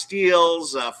 5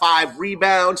 steals, 5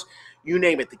 rebounds. You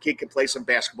name it, the kid can play some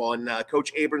basketball. And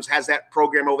Coach Abrams has that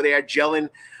program over there, gelling.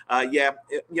 I got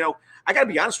to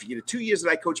be honest with you. The 2 years that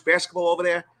I coached basketball over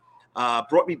there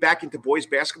brought me back into boys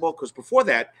basketball, because before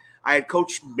that, I had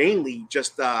coached mainly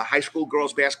just high school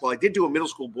girls basketball. I did do a middle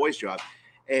school boys job.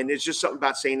 And it's just something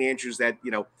about St. Andrews that,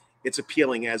 it's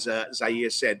appealing, as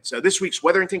Zyere said. So this week's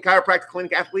Wetherington Chiropractic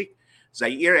Clinic athlete,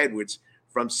 Zyere Edwards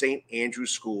from St. Andrews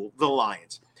School, the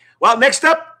Lions. Well, next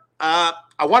up, I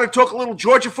want to talk a little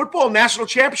Georgia football national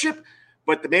championship,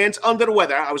 but the man's under the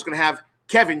weather. I was going to have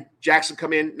Kevin Jackson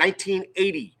come in,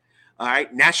 1980, all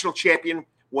right, national champion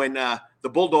when the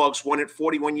Bulldogs won it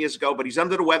 41 years ago, but he's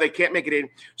under the weather, can't make it in.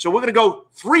 So we're going to go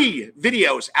 3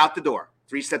 videos out the door,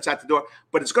 3 steps out the door,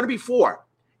 but it's going to be 4.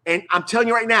 And I'm telling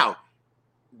you right now,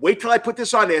 wait till I put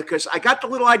this on there, because I got the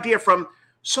little idea from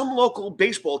some local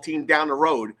baseball team down the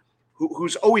road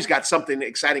who's always got something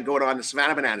exciting going on, the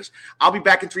Savannah Bananas. I'll be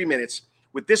back in 3 minutes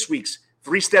with this week's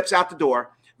 3 steps out the door,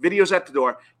 videos out the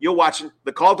door. You're watching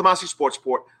the Karl DeMasi Sports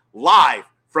Report live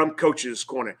from Coach's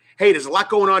Corner. Hey, there's a lot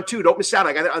going on, too. Don't miss out.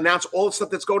 I got to announce all the stuff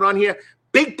that's going on here.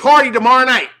 Big party tomorrow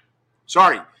night.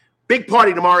 Big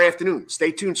party tomorrow afternoon.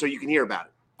 Stay tuned so you can hear about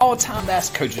it. All time,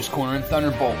 that's Coach's Corner in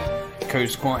Thunderbolt.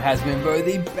 Coach's Corner has been voted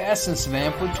the best in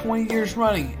Savannah for 20 years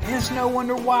running, and it's no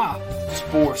wonder why.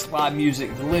 Sports, live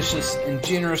music, delicious and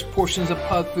generous portions of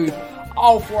pub food,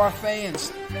 all for our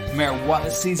fans. No matter what the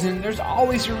season, there's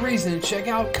always a reason to check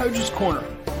out Coach's Corner.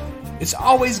 It's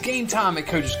always game time at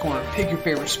Coach's Corner. Pick your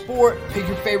favorite sport, pick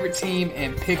your favorite team,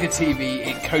 and pick a TV,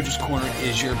 and Coach's Corner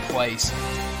is your place.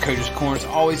 Coach's Corner is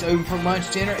always open for lunch,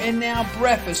 dinner, and now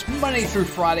breakfast, Monday through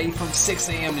Friday from 6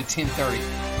 a.m. to 10:30.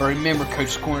 But remember,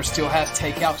 Coach's Corner still has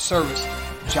takeout service.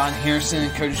 John Harrison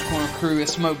and Coach's Corner crew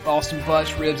has smoked Boston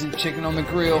butts, ribs, and chicken on the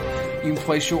grill. You can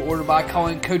place your order by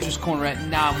calling Coach's Corner at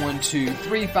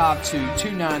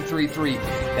 912-352-2933.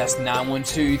 That's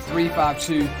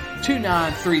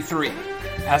 912-352-2933.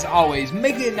 As always,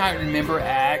 make it a night to remember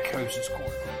at Coach's Corner.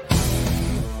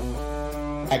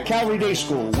 At Calvary Day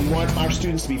School, we want our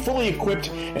students to be fully equipped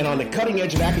and on the cutting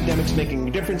edge of academics, making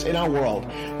a difference in our world.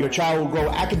 Your child will grow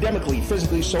academically,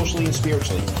 physically, socially, and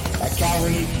spiritually. At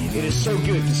Calvary, it is so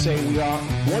good to say we are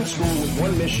one school with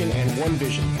one mission and one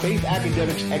vision: faith,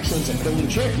 academics, excellence, and building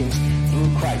champions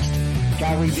through Christ.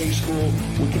 Calvary Day School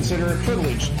would consider it a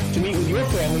privilege to meet with your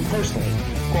family personally.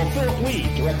 Call Philip Lee,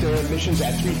 Director of Admissions,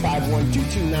 at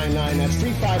 351-2299. That's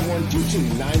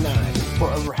 351-2299. For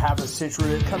over half a century,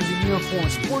 when it comes to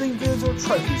uniforms, sporting goods, or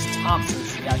trophies,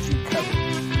 Thompson's got you covered.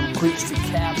 From cleats to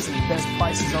caps and best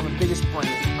prices on the biggest brands,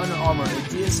 Under Armour,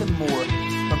 Adidas, and more.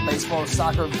 From baseball to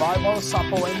soccer, volleyball to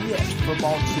softball, and yes,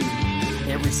 football too.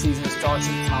 Every season starts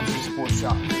at Thompson's Sports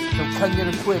Shop. Come get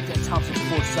equipped at Thompson's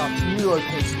Sports Shop's new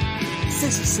location,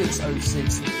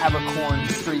 6606 Abercorn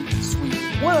Street, Suite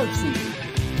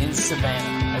 102 in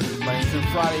Savannah. Open Monday through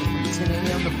Friday from 10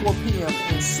 a.m. to 4 p.m.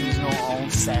 and seasonal on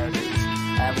Saturdays.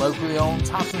 At locally owned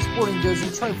Thompson Sporting Goods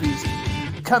and Trophies,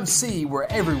 come see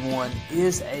where everyone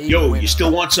is a winner. You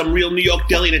still want some real New York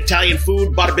deli and Italian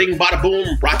food? Bada bing, bada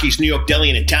boom. Rocky's New York Deli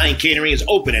and Italian Catering is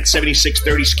open at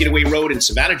 7630 Skidaway Road in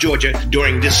Savannah, Georgia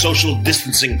during this social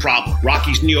distancing problem.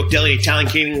 Rocky's New York Deli and Italian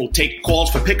Catering will take calls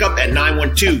for pickup at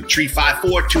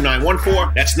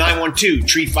 912-354-2914. That's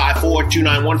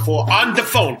 912-354-2914 on the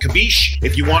phone, capiche?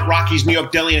 If you want Rocky's New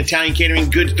York Deli and Italian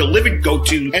Catering goods delivered, go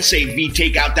to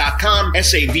savtakeout.com,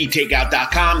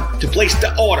 savtakeout.com to place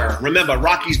the order. Remember,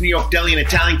 Rocky's New York Deli and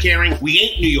Italian Catering, we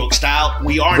ain't New York style,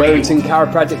 we are Wetherington New York.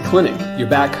 Chiropractic Clinic. Your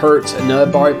back hurts,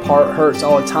 another body part hurts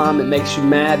all the time, it makes you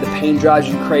mad, the pain drives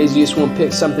you crazy, you just want to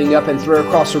pick something up and throw it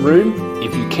across the room?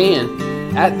 If you can,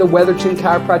 at the Wetherington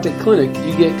Chiropractic Clinic,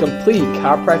 you get complete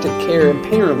chiropractic care and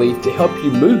pain relief to help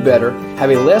you move better,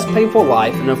 have a less painful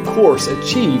life, and of course,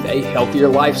 achieve a healthier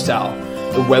lifestyle.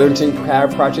 The Wetherington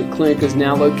Chiropractic Clinic is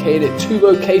now located at 2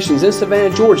 locations in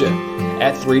Savannah, Georgia,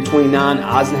 at 329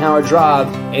 Eisenhower Drive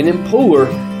and in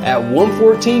Pooler at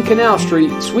 114 Canal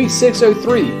Street, Suite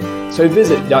 603. So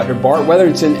visit Dr. Bart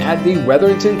Wetherington at the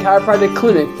Wetherington Chiropractic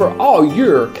Clinic for all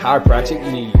your chiropractic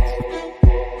needs.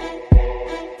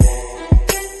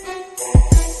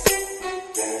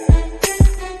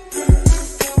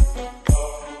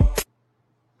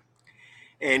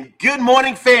 And good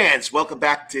morning, fans. Welcome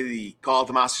back to the Karl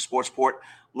DeMasi Sports Report,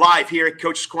 live here at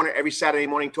Coach's Corner every Saturday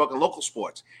morning talking local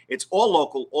sports. It's all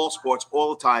local, all sports,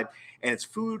 all the time, and it's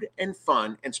food and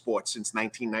fun and sports since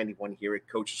 1991 here at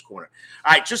Coach's Corner.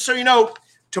 All right, just so you know,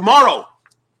 tomorrow,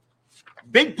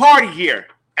 big party here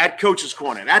at Coach's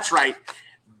Corner. That's right.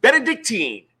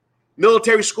 Benedictine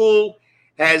Military School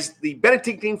has the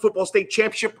Benedictine Football State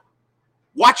Championship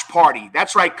watch party.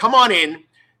 That's right. Come on in.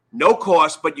 No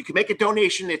cost, but you can make a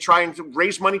donation. They're trying to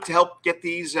raise money to help get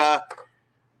these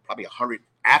probably 100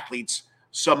 athletes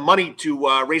some money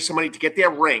to raise some money to get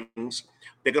their rings.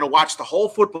 They're going to watch the whole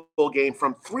football game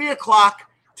from 3 o'clock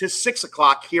to 6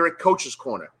 o'clock here at Coach's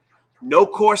Corner. No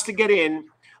cost to get in.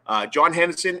 John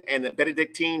Henderson and the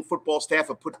Benedictine football staff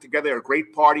have put together a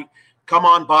great party. Come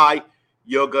on by.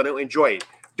 You're going to enjoy it.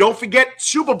 Don't forget,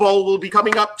 Super Bowl will be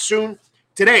coming up soon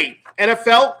today.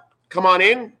 NFL, come on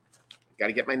in. Got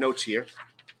to get my notes here.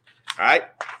 All right.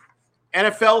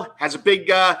 NFL has a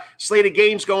big slate of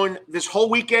games going this whole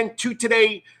weekend. 2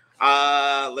 today.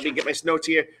 Let me get my notes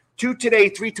here. 2 today,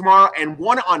 3 tomorrow, and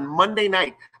 1 on Monday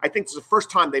night. I think this is the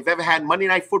first time they've ever had Monday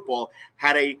Night Football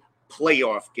had a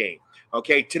playoff game.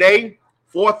 Okay, today,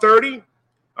 4:30,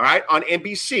 all right, on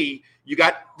NBC, you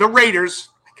got the Raiders,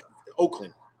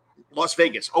 Oakland, Las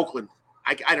Vegas, Oakland,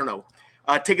 I don't know,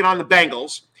 taking on the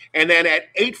Bengals. And then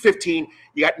at 8:15,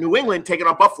 you got New England taking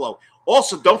on Buffalo.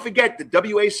 Also, don't forget the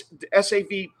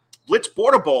WSAv Blitz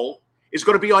Border Bowl is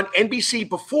going to be on NBC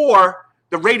before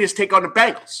the Raiders take on the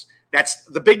Bengals. That's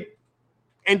the big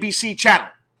NBC channel.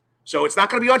 So it's not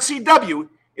going to be on CW.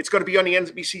 It's going to be on the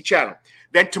NBC channel.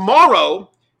 Then tomorrow,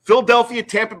 Philadelphia,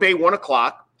 Tampa Bay, 1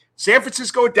 o'clock. San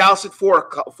Francisco, Dallas at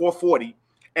 4:40.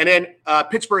 And then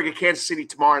Pittsburgh at Kansas City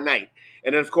tomorrow night.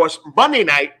 And then, of course, Monday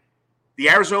night, the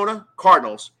Arizona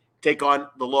Cardinals take on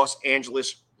the Los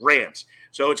Angeles Rams.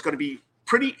 So it's going to be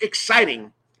pretty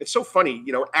exciting. It's so funny.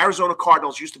 You know, Arizona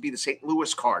Cardinals used to be the St.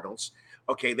 Louis Cardinals.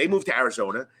 Okay, they moved to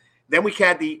Arizona. Then we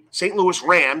had the St. Louis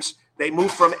Rams. They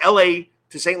moved from L.A.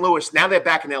 to St. Louis. Now they're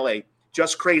back in L.A.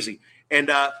 Just crazy. And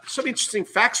some interesting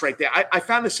facts right there. I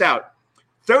found this out.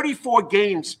 34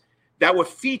 games that were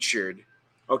featured,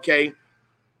 okay,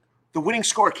 the winning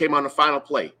score came on the final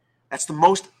play. That's the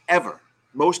most ever.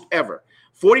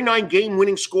 49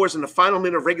 game-winning scores in the final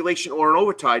minute of regulation or in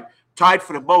overtime, tied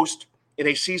for the most in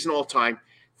a season all-time.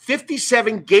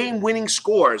 57 game-winning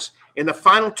scores in the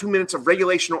final 2 minutes of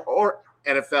regulation or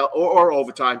NFL or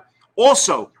overtime,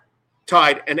 also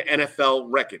tied an NFL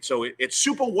record. So it's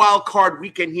Super Wild Card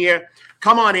weekend here.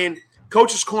 Come on in.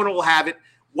 Coach's Corner will have it.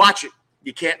 Watch it.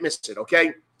 You can't miss it,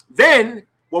 okay? Then,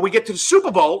 when we get to the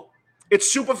Super Bowl,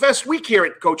 it's Superfest week here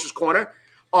at Coach's Corner.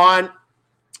 On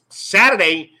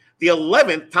Saturday, the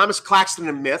 11th, Thomas Claxton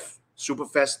and Myth,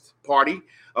 Superfest party.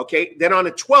 Okay, then on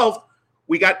the 12th,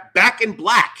 we got Back in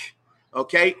Black,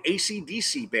 okay,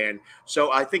 AC/DC band.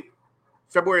 So I think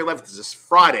February 11th is this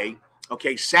Friday.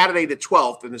 Okay, Saturday the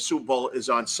 12th, and the Super Bowl is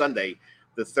on Sunday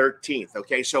the 13th.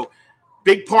 Okay, so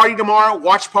big party tomorrow,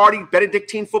 watch party,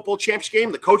 Benedictine Football Championship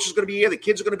game. The coach is going to be here. The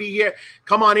kids are going to be here.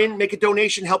 Come on in, make a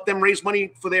donation, help them raise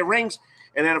money for their rings.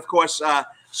 And then, of course,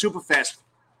 Superfest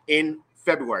in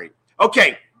February.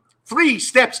 Okay. 3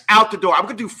 steps out the door. I'm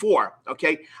going to do 4,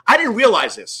 okay? I didn't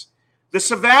realize this. The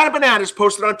Savannah Bananas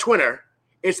posted on Twitter,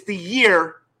 it's the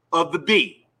year of the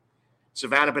bee.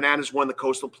 Savannah Bananas won the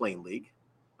Coastal Plain League,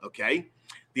 okay?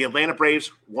 The Atlanta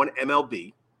Braves won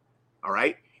MLB, all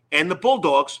right? And the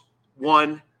Bulldogs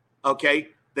won, okay,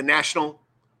 the National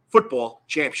Football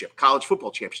Championship, College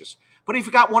Football Championships. But he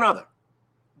forgot one other.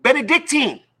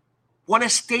 Benedictine won a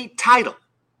state title.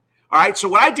 All right, so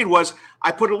what I did was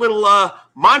I put a little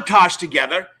montage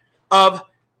together of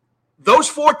those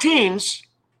 4 teams'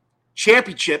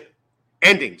 championship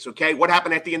endings, okay? What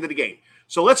happened at the end of the game.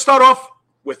 So let's start off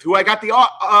with who I got the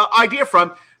idea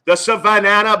from, the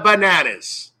Savannah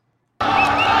Bananas. The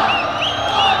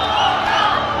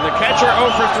catcher 0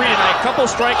 for 3 tonight, couple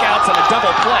strikeouts and a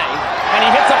double play, and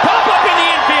he hits a pop-up in the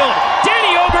infield.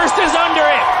 Danny Oberst is under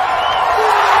it.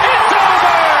 It's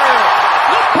over!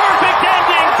 The perfect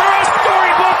ending for a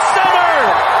storybook summer!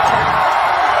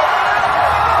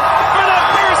 For the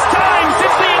first time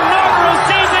since the inaugural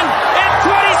season in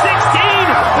 2016,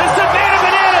 the Savannah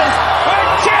Bananas are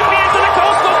champions of the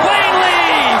Coastal Plain League!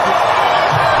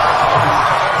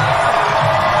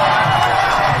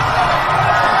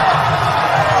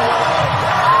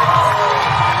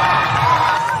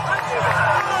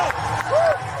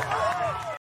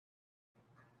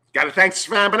 thanks to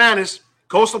Savannah Bananas.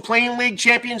 Coastal Plain League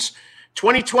champions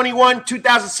 2021,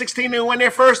 2016, they won there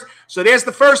first. So there's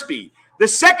the first B. The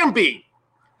second B,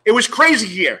 it was crazy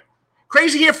here.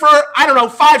 Crazy here for,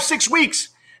 5-6 weeks.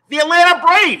 The Atlanta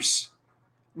Braves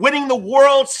winning the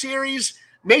World Series,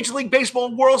 Major League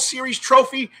Baseball World Series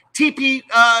trophy, TP,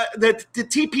 the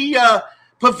TP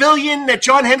pavilion that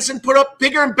John Henson put up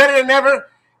bigger and better than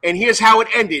ever. And here's how it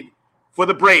ended for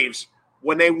the Braves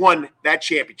when they won that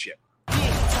championship.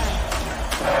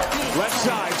 Left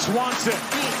side, Swanson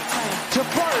to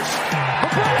first. The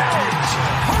Braves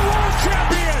are world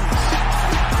champions.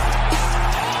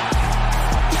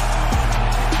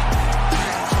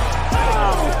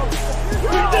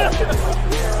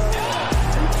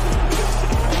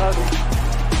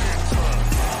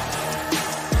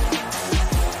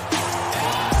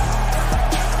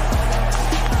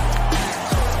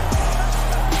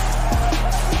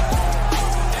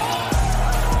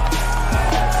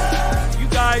 You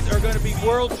guys are going to be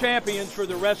world champions for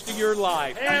the rest of your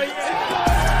life. Hell yeah.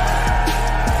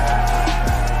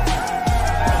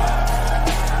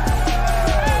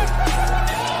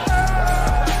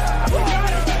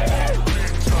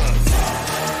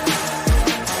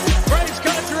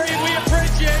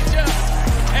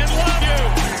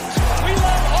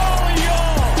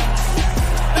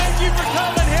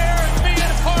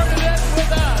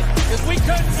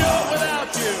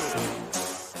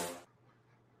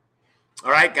 All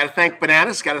right, got to thank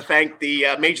Bananas. Got to thank the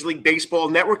Major League Baseball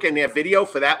Network and their video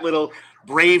for that little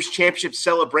Braves championship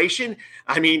celebration.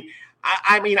 I mean,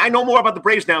 I know more about the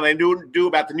Braves now than I do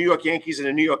about the New York Yankees and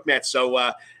the New York Mets. So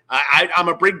I'm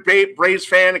a big Braves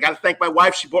fan. I got to thank my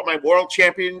wife. She bought my World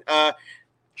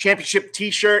Championship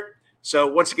T-shirt. So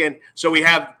once again, so we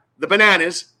have the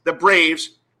Bananas, the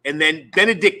Braves, and then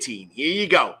Benedictine. Here you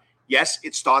go. Yes,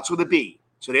 it starts with a B.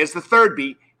 So there's the third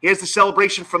B. Here's the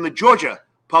celebration from the Georgia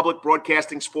Public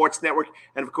Broadcasting Sports Network,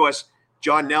 and of course,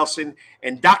 John Nelson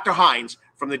and Dr. Hines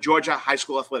from the Georgia High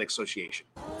School Athletic Association.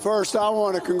 First, I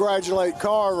want to congratulate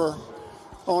Carver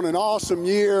on an awesome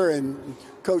year, and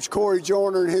Coach Corey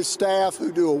Joyner and his staff, who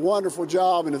do a wonderful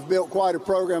job and have built quite a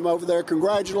program over there.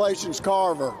 Congratulations,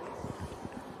 Carver.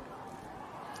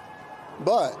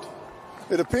 But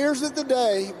it appears that the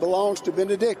day belongs to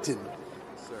Benedictine.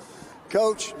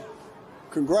 Coach,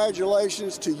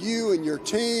 congratulations to you and your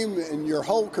team and your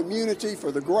whole community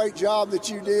for the great job that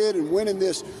you did in winning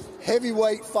this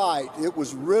heavyweight fight. It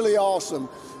was really awesome,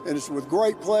 and it's with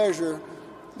great pleasure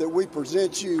that we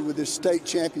present you with this state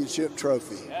championship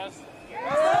trophy. Yes.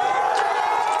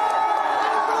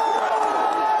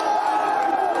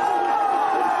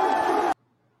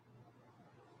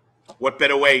 What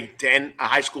better way to end a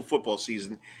high school football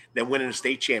season than winning a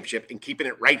state championship and keeping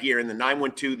it right here in the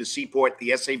 912, the Seaport,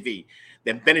 the SAV,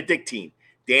 then Benedictine,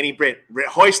 Danny Britt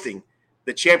hoisting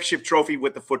the championship trophy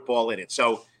with the football in it.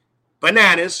 So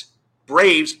Bananas,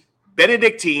 Braves,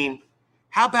 Benedictine.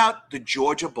 How about the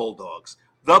Georgia Bulldogs?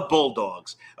 The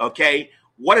Bulldogs, okay?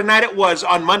 What a night it was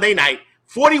on Monday night.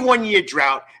 41-year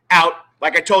drought out.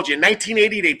 Like I told you, in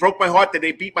 1980, they broke my heart that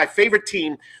they beat my favorite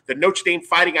team, the Notre Dame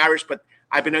Fighting Irish, but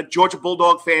I've been a Georgia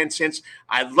Bulldog fan since.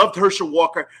 I loved Herschel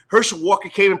Walker. Herschel Walker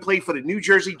came and played for the New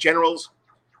Jersey Generals.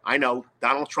 I know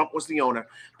Donald Trump was the owner.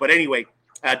 But anyway,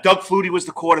 Doug Flutie was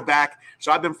the quarterback.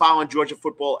 So I've been following Georgia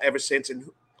football ever since. And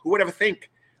who would ever think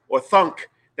or thunk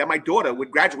that my daughter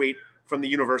would graduate from the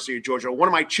University of Georgia, or one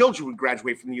of my children would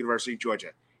graduate from the University of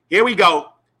Georgia? Here we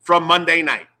go from Monday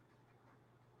night.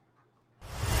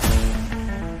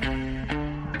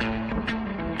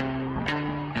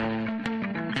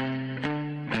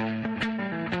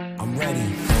 I'm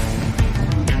ready.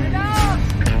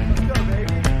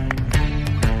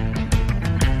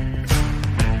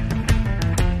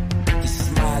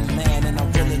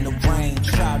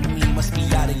 Must be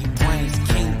out of your brains.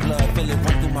 King blood, feel it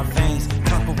run through my veins.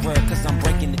 Conqueror, cause I'm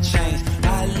breaking the chains.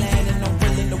 I land and I'm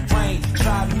willing to reign.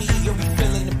 Try me, you'll be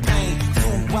feeling the pain.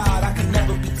 Too wild, I can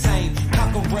never be tamed.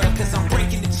 Conqueror, cause I'm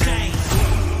breaking the chains.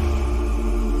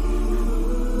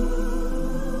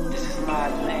 This is my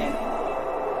land.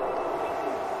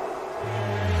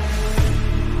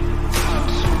 I'm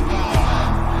too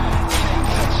wild. Can't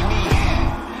touch me.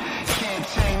 Can't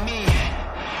tame me.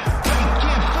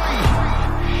 Break free.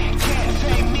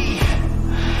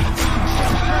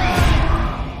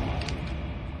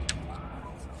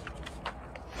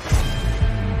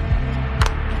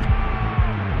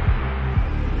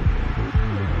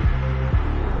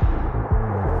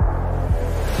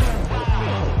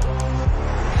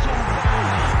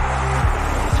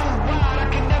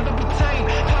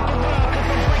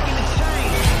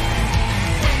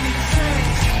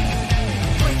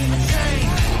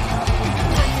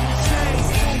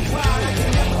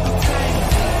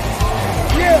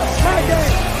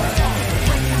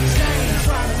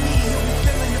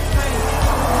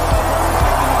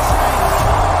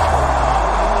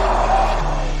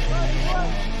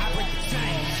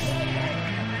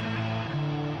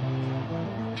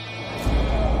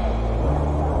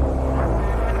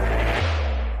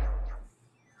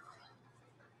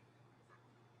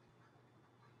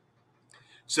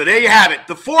 So there you have it.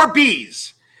 The 4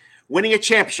 Bs winning a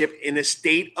championship in the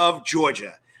state of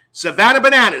Georgia. Savannah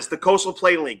Bananas, the Coastal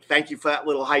Play League. Thank you for that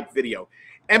little hype video.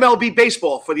 MLB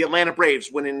Baseball for the Atlanta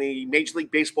Braves winning the Major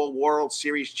League Baseball World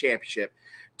Series Championship.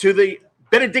 To the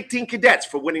Benedictine Cadets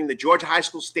for winning the Georgia High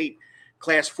School State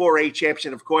Class 4A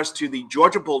Championship. Of course, to the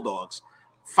Georgia Bulldogs,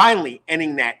 finally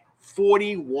ending that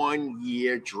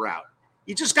 41-year drought.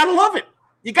 You just got to love it.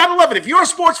 You got to love it. If you're a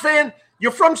sports fan,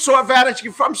 you're from Savannah,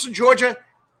 you're from Georgia,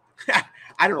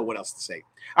 I don't know what else to say.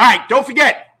 All right, don't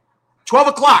forget, 12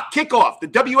 o'clock, kickoff, the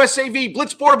WSAV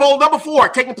Blitz Border Bowl number 4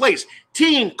 taking place.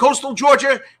 Team Coastal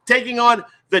Georgia taking on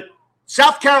the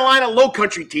South Carolina Low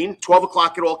Country team. 12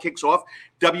 o'clock, it all kicks off.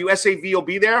 WSAV will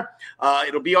be there.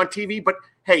 It'll be on TV. But,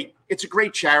 hey, it's a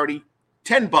great charity,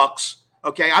 $10.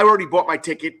 Okay, I already bought my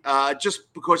ticket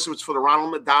just because it was for the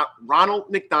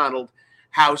Ronald McDonald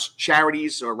House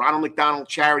Charities or Ronald McDonald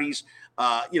Charities.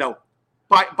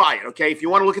 Buy it, okay? If you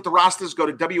want to look at the rosters, go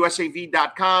to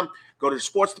WSAV.com, go to the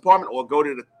sports department, or go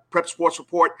to the Prep Sports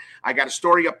Report. I got a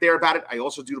story up there about it. I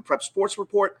also do the Prep Sports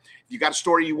Report. If you got a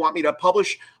story you want me to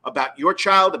publish about your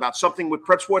child, about something with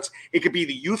prep sports, it could be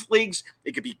the youth leagues,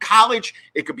 it could be college,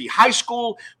 it could be high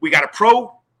school. We got a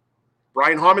pro,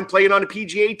 Brian Harmon, playing on the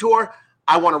PGA Tour.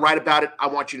 I want to write about it. I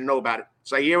want you to know about it.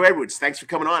 Zyere Edwards, thanks for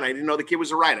coming on. I didn't know the kid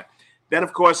was a writer. Then,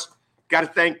 of course, got to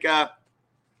thank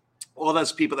all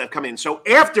those people that have come in. So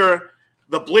after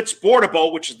the Blitz Border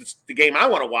Bowl, which is the game I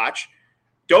want to watch,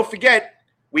 don't forget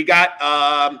we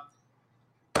got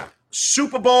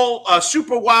Super Bowl,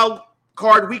 Super Wild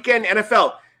Card Weekend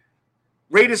NFL.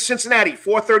 Raiders Cincinnati,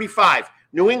 4:35.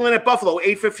 New England at Buffalo,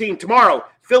 8:15. Tomorrow,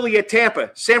 Philly at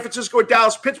Tampa. San Francisco at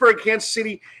Dallas. Pittsburgh at Kansas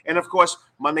City. And, of course,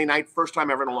 Monday night, first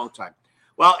time ever in a long time.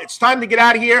 Well, it's time to get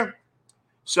out of here.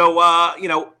 So,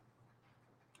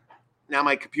 now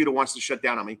my computer wants to shut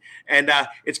down on me. And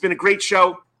it's been a great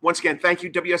show. Once again, thank you,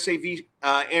 WSAV,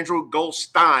 Andrew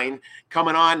Goldstein,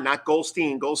 coming on, not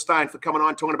Goldstein, Goldstein for coming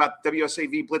on, talking about the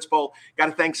WSAV Blitz Bowl. Got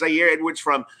to thank Zyere Edwards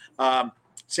from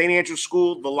St. Andrew's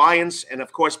School, the Lions, and,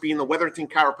 of course, being the Wetherington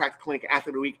Chiropractic Clinic Athlete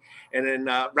of the Week, and then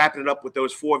wrapping it up with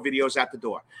those 4 videos at the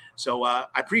door. So I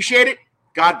appreciate it.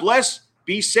 God bless.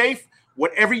 Be safe.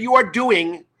 Whatever you are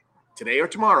doing today or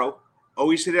tomorrow,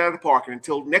 always hit it out of the park. And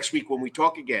until next week when we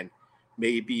talk again,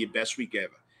 may it be your best week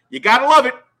ever. You got to love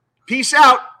it. Peace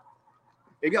out.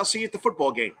 Maybe I'll see you at the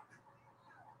football game.